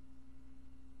sin.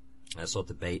 That's what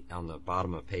on the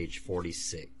bottom of page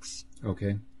 46.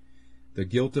 Okay. The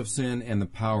guilt of sin and the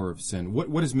power of sin.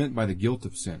 What is meant by the guilt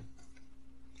of sin?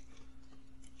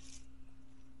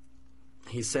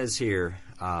 He says here...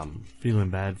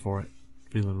 feeling bad for it.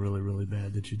 Feeling really, really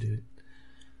bad that you did it.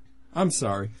 I'm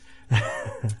sorry.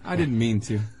 I didn't mean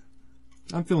to.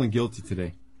 I'm feeling guilty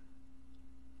today.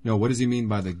 No, what does he mean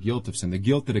by the guilt of sin? The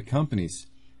guilt that accompanies.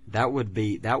 That would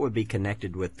be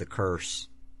connected with the curse.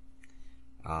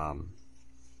 And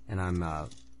I'm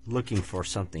looking for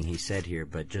something he said here,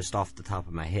 but just off the top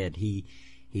of my head, he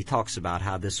talks about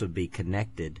how this would be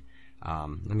connected.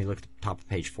 Let me look at the top of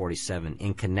page 47.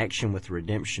 In connection with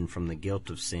redemption from the guilt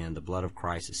of sin, the blood of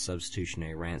Christ is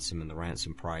substitutionary ransom, and the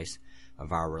ransom price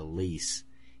of our release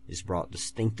is brought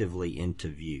distinctively into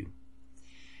view.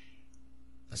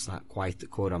 That's not quite the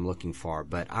quote I'm looking for,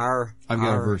 but I've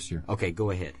got a verse here. Okay, go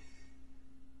ahead.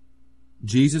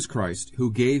 Jesus Christ,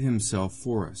 who gave himself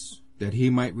for us, that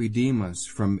he might redeem us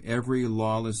from every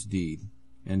lawless deed,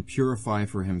 and purify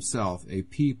for himself a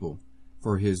people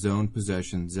for his own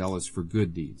possession, zealous for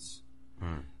good deeds.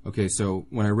 Okay, so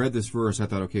when I read this verse, I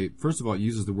thought, okay, first of all, it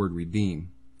uses the word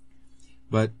redeem.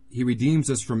 But he redeems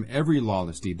us from every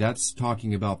lawless deed. That's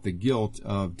talking about the guilt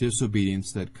of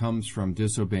disobedience that comes from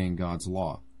disobeying God's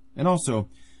law. And also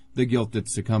the guilt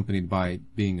that's accompanied by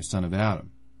being a son of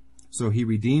Adam. So he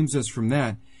redeems us from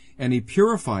that, and he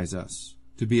purifies us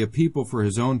to be a people for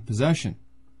his own possession.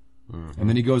 And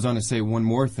then he goes on to say one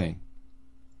more thing.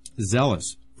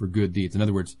 Zealous for good deeds. In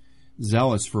other words,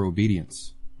 zealous for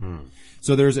obedience.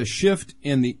 So there's a shift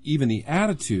in even the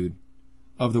attitude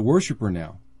of the worshiper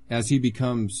now as he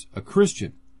becomes a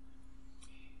Christian.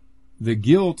 The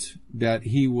guilt that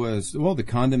he was, the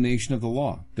condemnation of the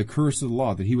law, the curse of the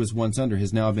law that he was once under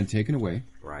has now been taken away.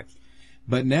 Right.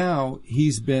 But now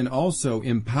he's been also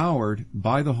empowered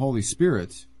by the Holy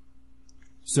Spirit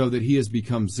so that he has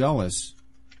become zealous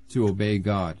to obey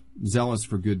God, zealous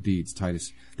for good deeds,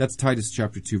 Titus. That's Titus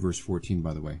chapter 2, verse 14,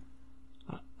 by the way.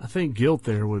 I think guilt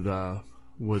there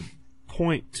would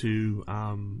point to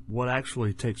what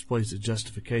actually takes place at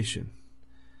justification,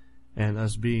 and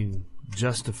us being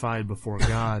justified before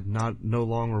God. No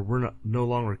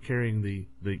longer carrying the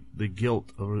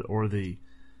guilt or the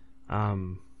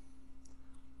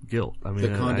guilt. I mean,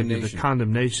 the condemnation. The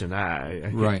condemnation.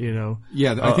 Right.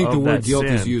 Yeah, I think the word guilt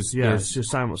sin is used. Yeah, it's just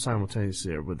simultaneous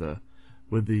there with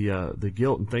the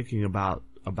guilt and thinking about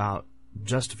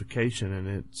justification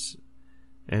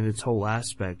and its whole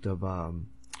aspect of.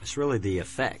 It's really the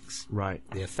effects. Right.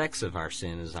 The effects of our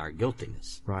sin is our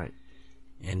guiltiness. Right.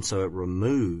 And so it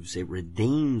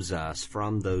redeems us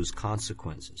from those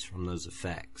consequences, from those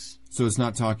effects. So it's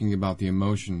not talking about the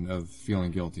emotion of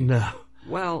feeling guilty. No.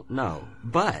 Well, no.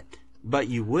 But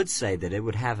you would say that it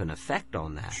would have an effect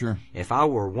on that. Sure. If I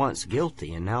were once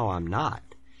guilty and now I'm not,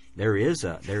 there is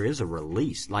a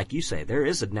release. Like you say, there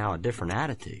is now a different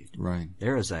attitude. Right.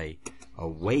 There is a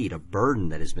weight, a burden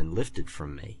that has been lifted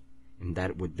from me. and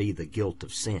that would be the guilt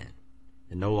of sin.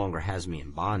 It no longer has me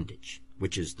in bondage,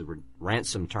 which is the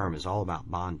ransom term is all about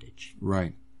bondage.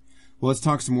 Right. Well, let's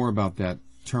talk some more about that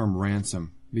term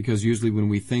ransom, because usually when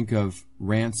we think of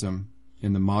ransom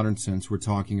in the modern sense, we're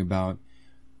talking about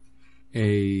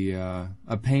a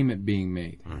payment being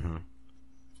made,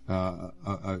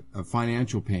 a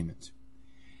financial payment.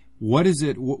 What is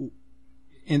it?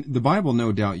 And the Bible,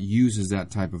 no doubt, uses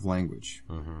that type of language.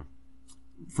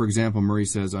 For example, Murray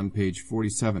says on page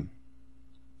 47,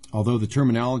 although the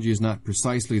terminology is not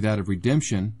precisely that of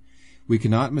redemption, we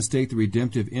cannot mistake the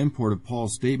redemptive import of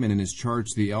Paul's statement in his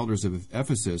charge to the elders of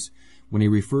Ephesus when he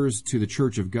refers to the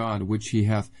church of God, which he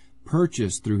hath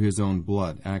purchased through his own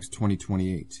blood, Acts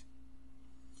 20:28.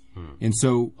 And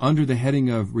so under the heading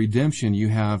of redemption, you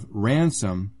have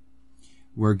ransom,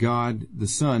 where God the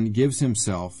Son gives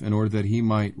himself in order that he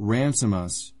might ransom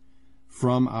us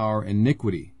from our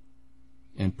iniquity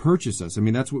and purchase us. I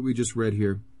mean, that's what we just read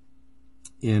here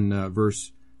in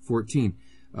verse 14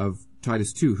 of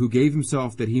Titus 2, who gave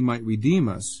himself that he might redeem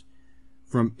us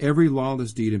from every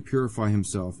lawless deed and purify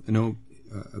himself,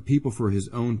 a people for his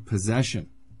own possession.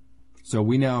 So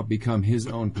we now become his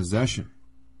own possession.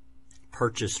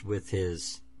 Purchased with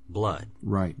his blood.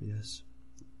 Right. Yes.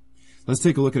 Let's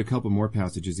take a look at a couple more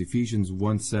passages, Ephesians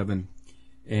 1:7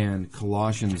 and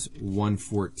Colossians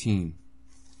 1:14.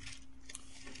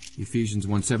 Ephesians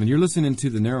 1:7. You're listening to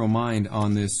The Narrow Mind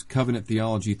on this Covenant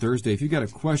Theology Thursday. If you've got a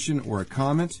question or a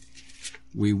comment,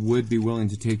 we would be willing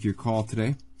to take your call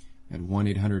today at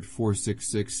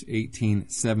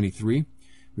 1-800-466-1873.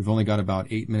 We've only got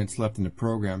about 8 minutes left in the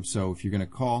program, so if you're going to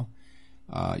call,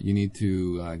 you need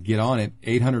to get on it,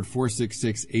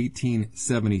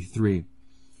 800-466-1873.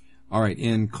 All right,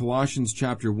 in Colossians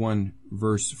chapter 1,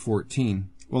 verse 14,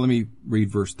 well, let me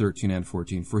read verse 13 and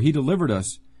 14. For he delivered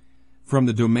us from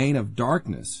the domain of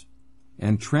darkness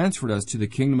and transferred us to the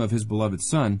kingdom of his beloved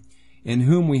Son, in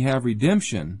whom we have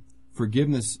redemption,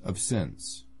 forgiveness of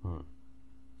sins.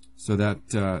 So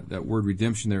that word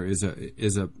redemption there is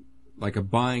a like a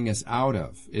buying us out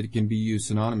of. It can be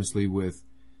used synonymously with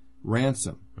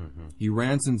ransom. He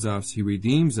ransoms us, he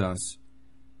redeems us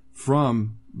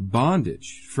from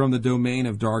bondage, from the domain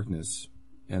of darkness,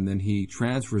 and then he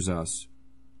transfers us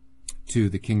to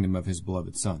the kingdom of his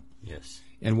beloved Son. Yes.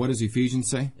 And what does Ephesians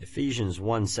say? Ephesians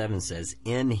 1:7 says,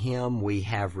 in him we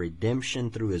have redemption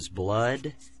through his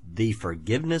blood, the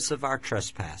forgiveness of our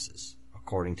trespasses,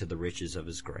 according to the riches of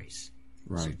his grace.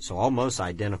 Right. So almost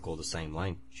identical, the same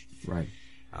language. Right.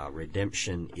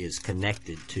 Redemption is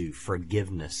connected to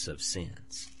forgiveness of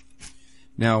sins.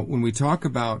 Now, when we talk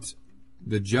about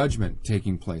the judgment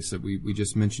taking place, that we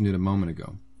just mentioned it a moment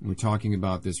ago, we're talking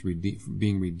about this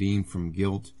being redeemed from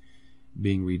guilt,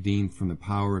 being redeemed from the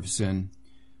power of sin.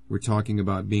 We're talking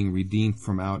about being redeemed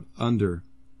from out under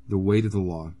the weight of the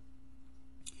law.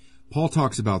 Paul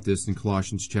talks about this in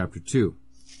Colossians chapter 2.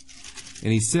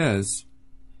 And he says,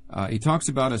 he talks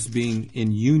about us being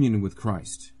in union with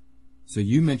Christ. So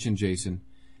you mentioned, Jason,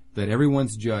 that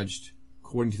everyone's judged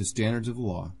according to the standards of the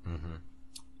law.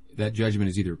 That judgment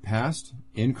is either past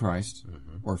in Christ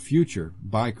or future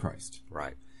by Christ.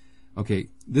 Right. Okay,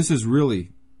 this is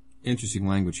really interesting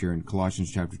language here in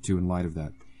Colossians chapter 2 in light of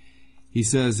that. He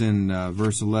says in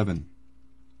verse 11,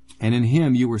 and in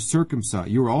him you were circumcised.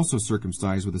 You were also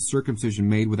circumcised with a circumcision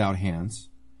made without hands,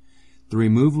 the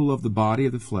removal of the body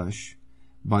of the flesh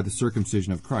by the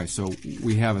circumcision of Christ. So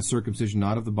we have a circumcision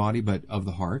not of the body but of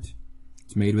the heart.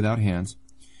 It's made without hands.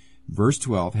 Verse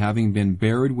 12, having been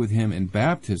buried with him in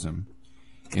baptism,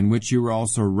 in which you were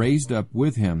also raised up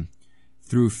with him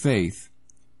through faith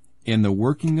in the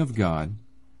working of God,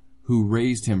 who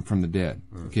raised him from the dead.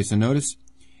 Okay, so notice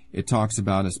it talks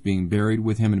about us being buried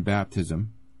with him in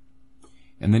baptism.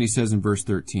 And then he says in verse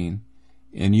 13,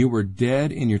 and you were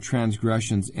dead in your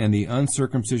transgressions and the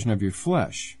uncircumcision of your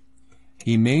flesh.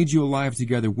 He made you alive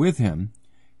together with him,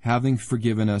 having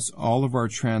forgiven us all of our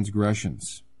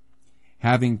transgressions,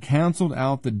 having canceled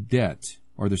out the debt,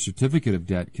 or the certificate of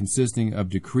debt, consisting of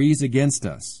decrees against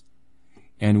us,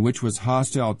 and which was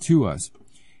hostile to us.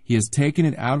 He has taken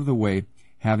it out of the way,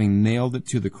 having nailed it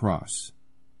to the cross.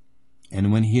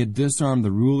 And when he had disarmed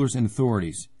the rulers and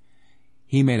authorities,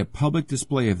 he made a public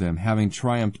display of them, having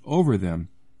triumphed over them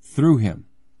through him.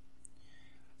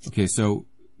 Okay, so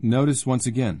notice once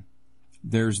again,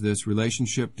 there's this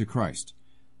relationship to Christ.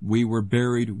 We were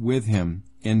buried with him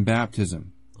in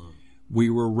baptism. We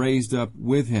were raised up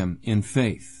with him in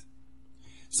faith.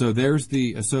 So there's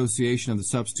the association of the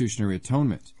substitutionary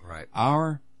atonement. Right.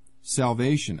 Our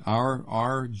salvation,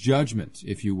 our judgment,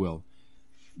 if you will,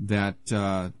 that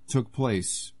took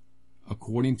place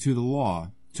according to the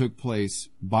law took place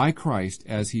by Christ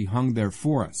as he hung there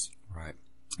for us. Right.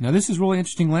 Now, this is really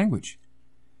interesting language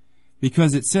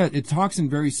because it talks in a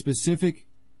very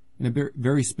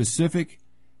specific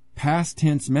past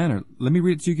tense manner. Let me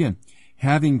read it to you again.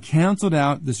 Having canceled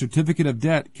out the certificate of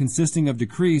debt consisting of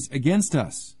decrees against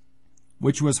us,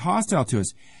 which was hostile to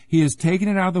us, he has taken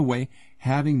it out of the way,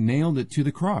 having nailed it to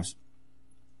the cross.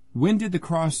 When did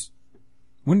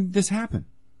this happen?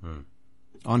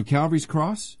 On Calvary's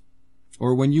cross?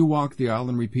 Or when you walked the aisle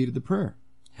and repeated the prayer?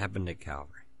 Happened at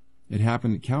Calvary. It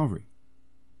happened at Calvary.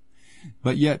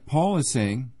 But yet Paul is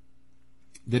saying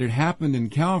that it happened in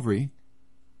Calvary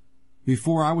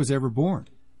before I was ever born.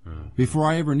 Before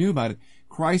I ever knew about it.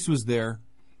 Christ was there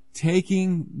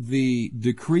taking the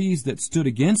decrees that stood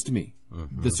against me,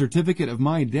 the certificate of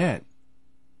my debt.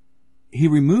 He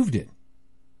removed it.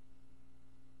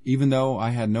 Even though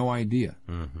I had no idea.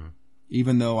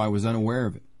 Even though I was unaware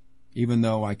of it. Even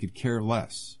though I could care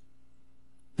less.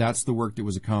 That's the work that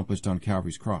was accomplished on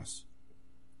Calvary's cross.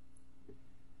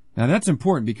 Now that's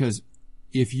important because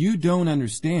if you don't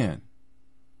understand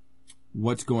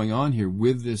what's going on here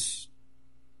with this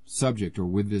subject or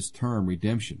with this term,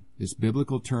 redemption, this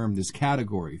biblical term, this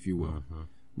category, if you will,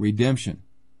 redemption,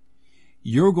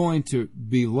 you're going to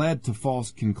be led to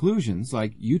false conclusions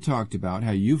like you talked about,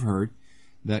 how you've heard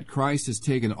that Christ has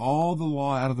taken all the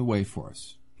law out of the way for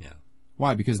us. Yeah.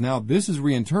 Why? Because now this is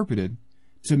reinterpreted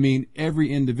to mean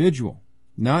every individual,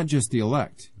 not just the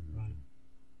elect. Right.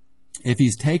 If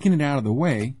he's taken it out of the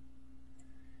way,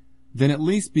 then at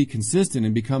least be consistent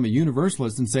and become a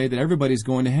universalist and say that everybody's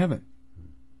going to heaven.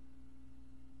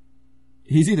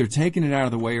 He's either taken it out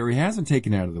of the way or he hasn't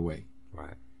taken it out of the way.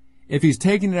 Right. If he's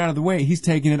taken it out of the way, he's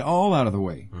taken it all out of the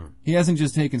way. He hasn't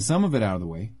just taken some of it out of the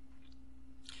way.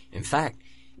 In fact,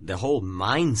 the whole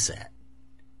mindset,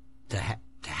 to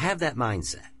have that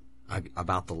mindset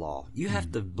about the law, you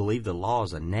have to believe the law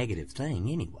is a negative thing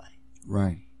anyway.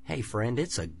 Right. Hey, friend,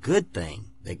 it's a good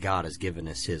thing that God has given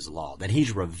us His law, that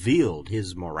He's revealed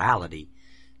His morality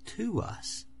to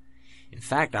us. In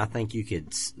fact, I think you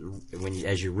could,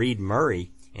 as you read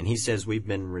Murray, and he says we've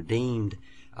been redeemed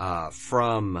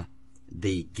from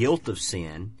the guilt of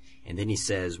sin, and then he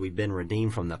says we've been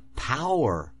redeemed from the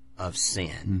power of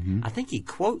sin. I think he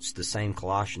quotes the same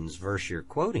Colossians verse you're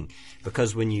quoting,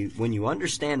 because when you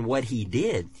understand what he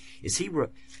did, is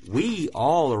we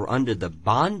all are under the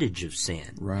bondage of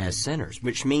sin as sinners,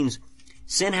 which means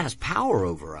sin has power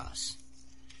over us.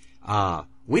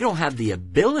 We don't have the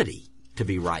ability to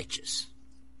be righteous.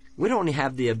 We don't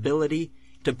have the ability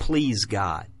to please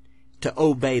God, to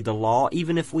obey the law,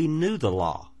 even if we knew the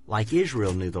law, like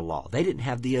Israel knew the law. They didn't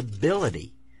have the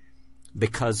ability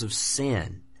because of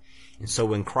sin. And so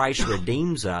when Christ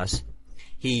redeems us,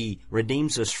 He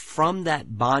redeems us from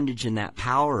that bondage and that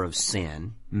power of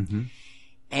sin.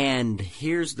 And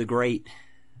here's the great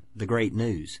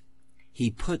news. He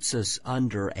puts us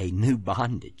under a new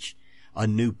bondage, a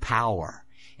new power.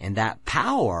 And that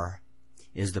power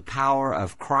is the power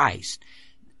of Christ.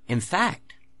 In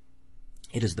fact,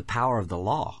 it is the power of the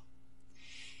law.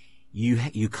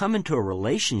 You come into a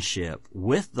relationship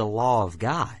with the law of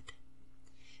God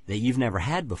that you've never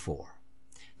had before.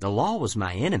 The law was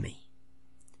my enemy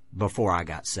before I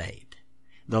got saved.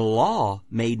 The law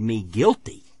made me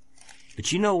guilty.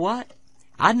 But you know what?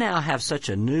 I now have such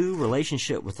a new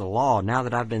relationship with the law now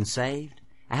that I've been saved.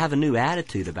 I have a new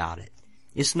attitude about it.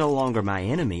 It's no longer my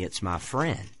enemy, it's my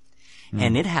friend.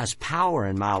 And it has power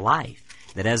in my life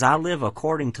that as I live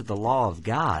according to the law of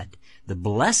God, the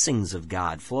blessings of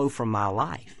God flow from my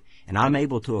life. And I'm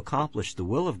able to accomplish the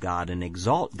will of God and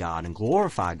exalt God and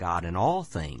glorify God in all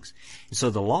things. And so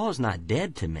the law is not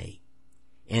dead to me.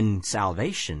 In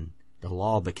salvation, the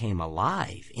law became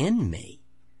alive in me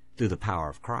through the power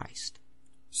of Christ.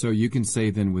 So you can say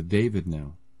then with David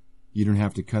now, you don't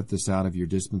have to cut this out of your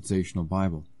dispensational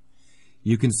Bible.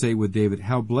 You can say with David,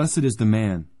 how blessed is the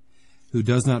man who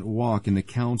does not walk in the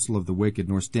counsel of the wicked,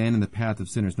 nor stand in the path of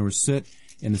sinners, nor sit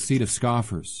in the seat of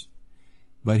scoffers.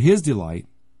 But his delight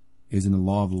is in the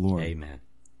law of the Lord. Amen.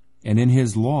 And in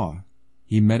his law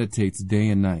he meditates day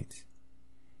and night.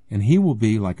 And he will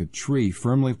be like a tree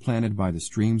firmly planted by the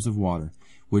streams of water,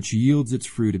 which yields its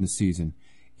fruit in the season,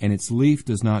 and its leaf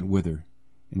does not wither.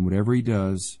 And whatever he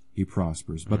does, he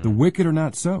prospers. But the wicked are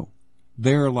not so.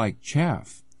 They are like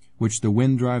chaff, which the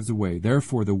wind drives away.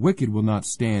 Therefore the wicked will not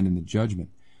stand in the judgment,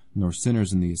 nor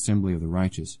sinners in the assembly of the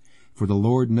righteous. For the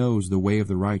Lord knows the way of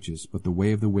the righteous, but the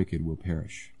way of the wicked will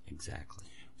perish. Exactly.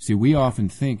 See, we often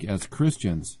think as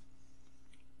Christians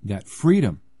that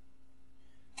freedom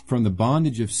from the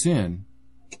bondage of sin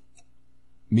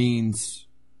means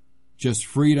just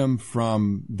freedom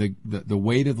from the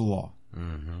weight of the law.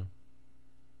 Mm-hmm.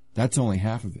 That's only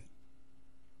half of it.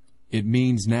 It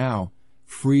means now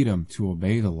freedom to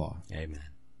obey the law. Amen.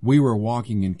 We were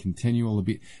walking in continual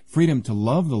obedience. Freedom to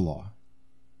love the law.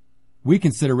 We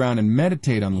can sit around and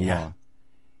meditate on the law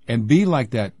and be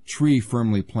like that tree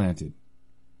firmly planted.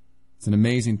 It's an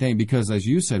amazing thing because, as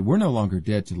you said, we're no longer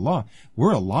dead to the law.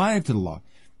 We're alive to the law.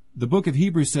 The book of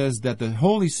Hebrews says that the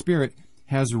Holy Spirit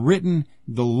has written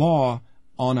the law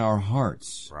on our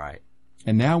hearts. Right.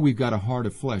 And now we've got a heart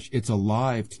of flesh. It's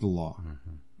alive to the law.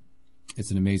 Mm-hmm. It's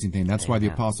an amazing thing. That's why the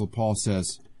Apostle Paul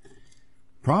says,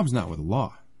 problem's not with the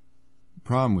law. The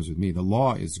problem was with me. The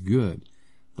law is good.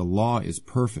 The law is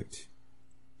perfect.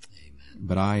 Amen.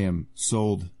 But I am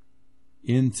sold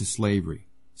into slavery,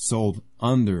 sold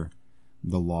under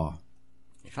the law.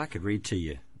 If I could read to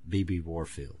you B.B.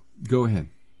 Warfield. Go ahead.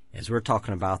 As we're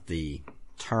talking about the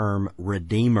term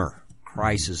Redeemer,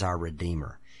 Christ is our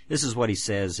Redeemer. This is what he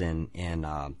says in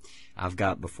I've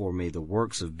got before me the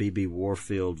works of B.B.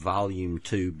 Warfield, Volume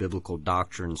 2, Biblical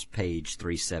Doctrines, page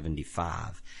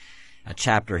 375, a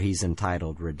chapter he's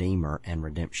entitled Redeemer and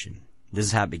Redemption. This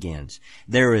is how it begins.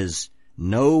 There is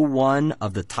no one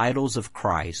of the titles of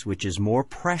Christ which is more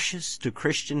precious to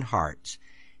Christian hearts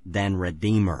than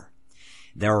Redeemer.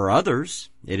 There are others,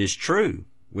 it is true,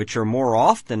 which are more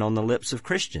often on the lips of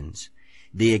Christians.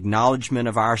 The acknowledgement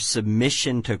of our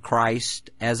submission to Christ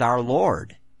as our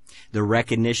Lord, the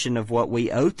recognition of what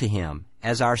we owe to Him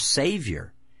as our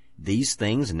Savior. These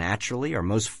things naturally are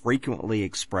most frequently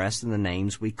expressed in the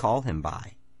names we call Him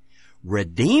by.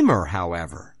 Redeemer,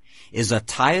 however, is a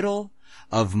title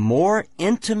of more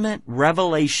intimate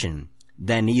revelation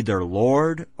than either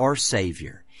Lord or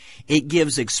Savior. It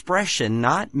gives expression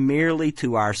not merely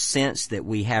to our sense that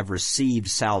we have received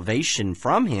salvation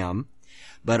from Him,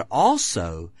 but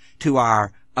also to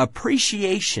our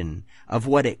appreciation of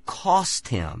what it cost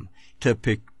Him to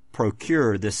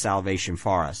procure this salvation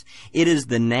for us. It is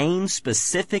the name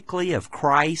specifically of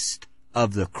Christ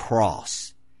of the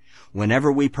cross.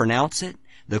 Whenever we pronounce it,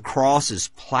 the cross is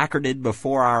placarded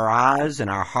before our eyes and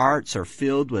our hearts are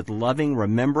filled with loving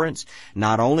remembrance,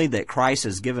 not only that Christ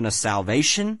has given us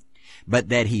salvation, but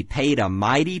that He paid a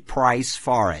mighty price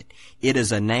for it. It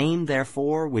is a name,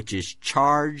 therefore, which is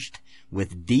charged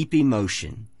with deep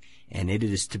emotion, and it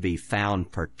is to be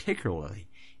found particularly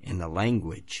in the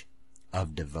language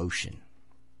of devotion.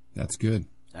 That's good.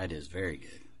 That is very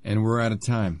good. And we're out of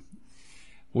time.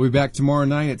 We'll be back tomorrow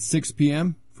night at 6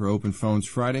 p.m. for Open Phones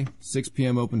Friday. 6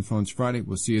 p.m. Open Phones Friday.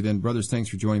 We'll see you then. Brothers, thanks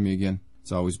for joining me again.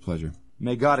 It's always a pleasure.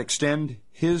 May God extend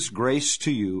His grace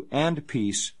to you and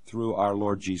peace through our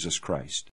Lord Jesus Christ.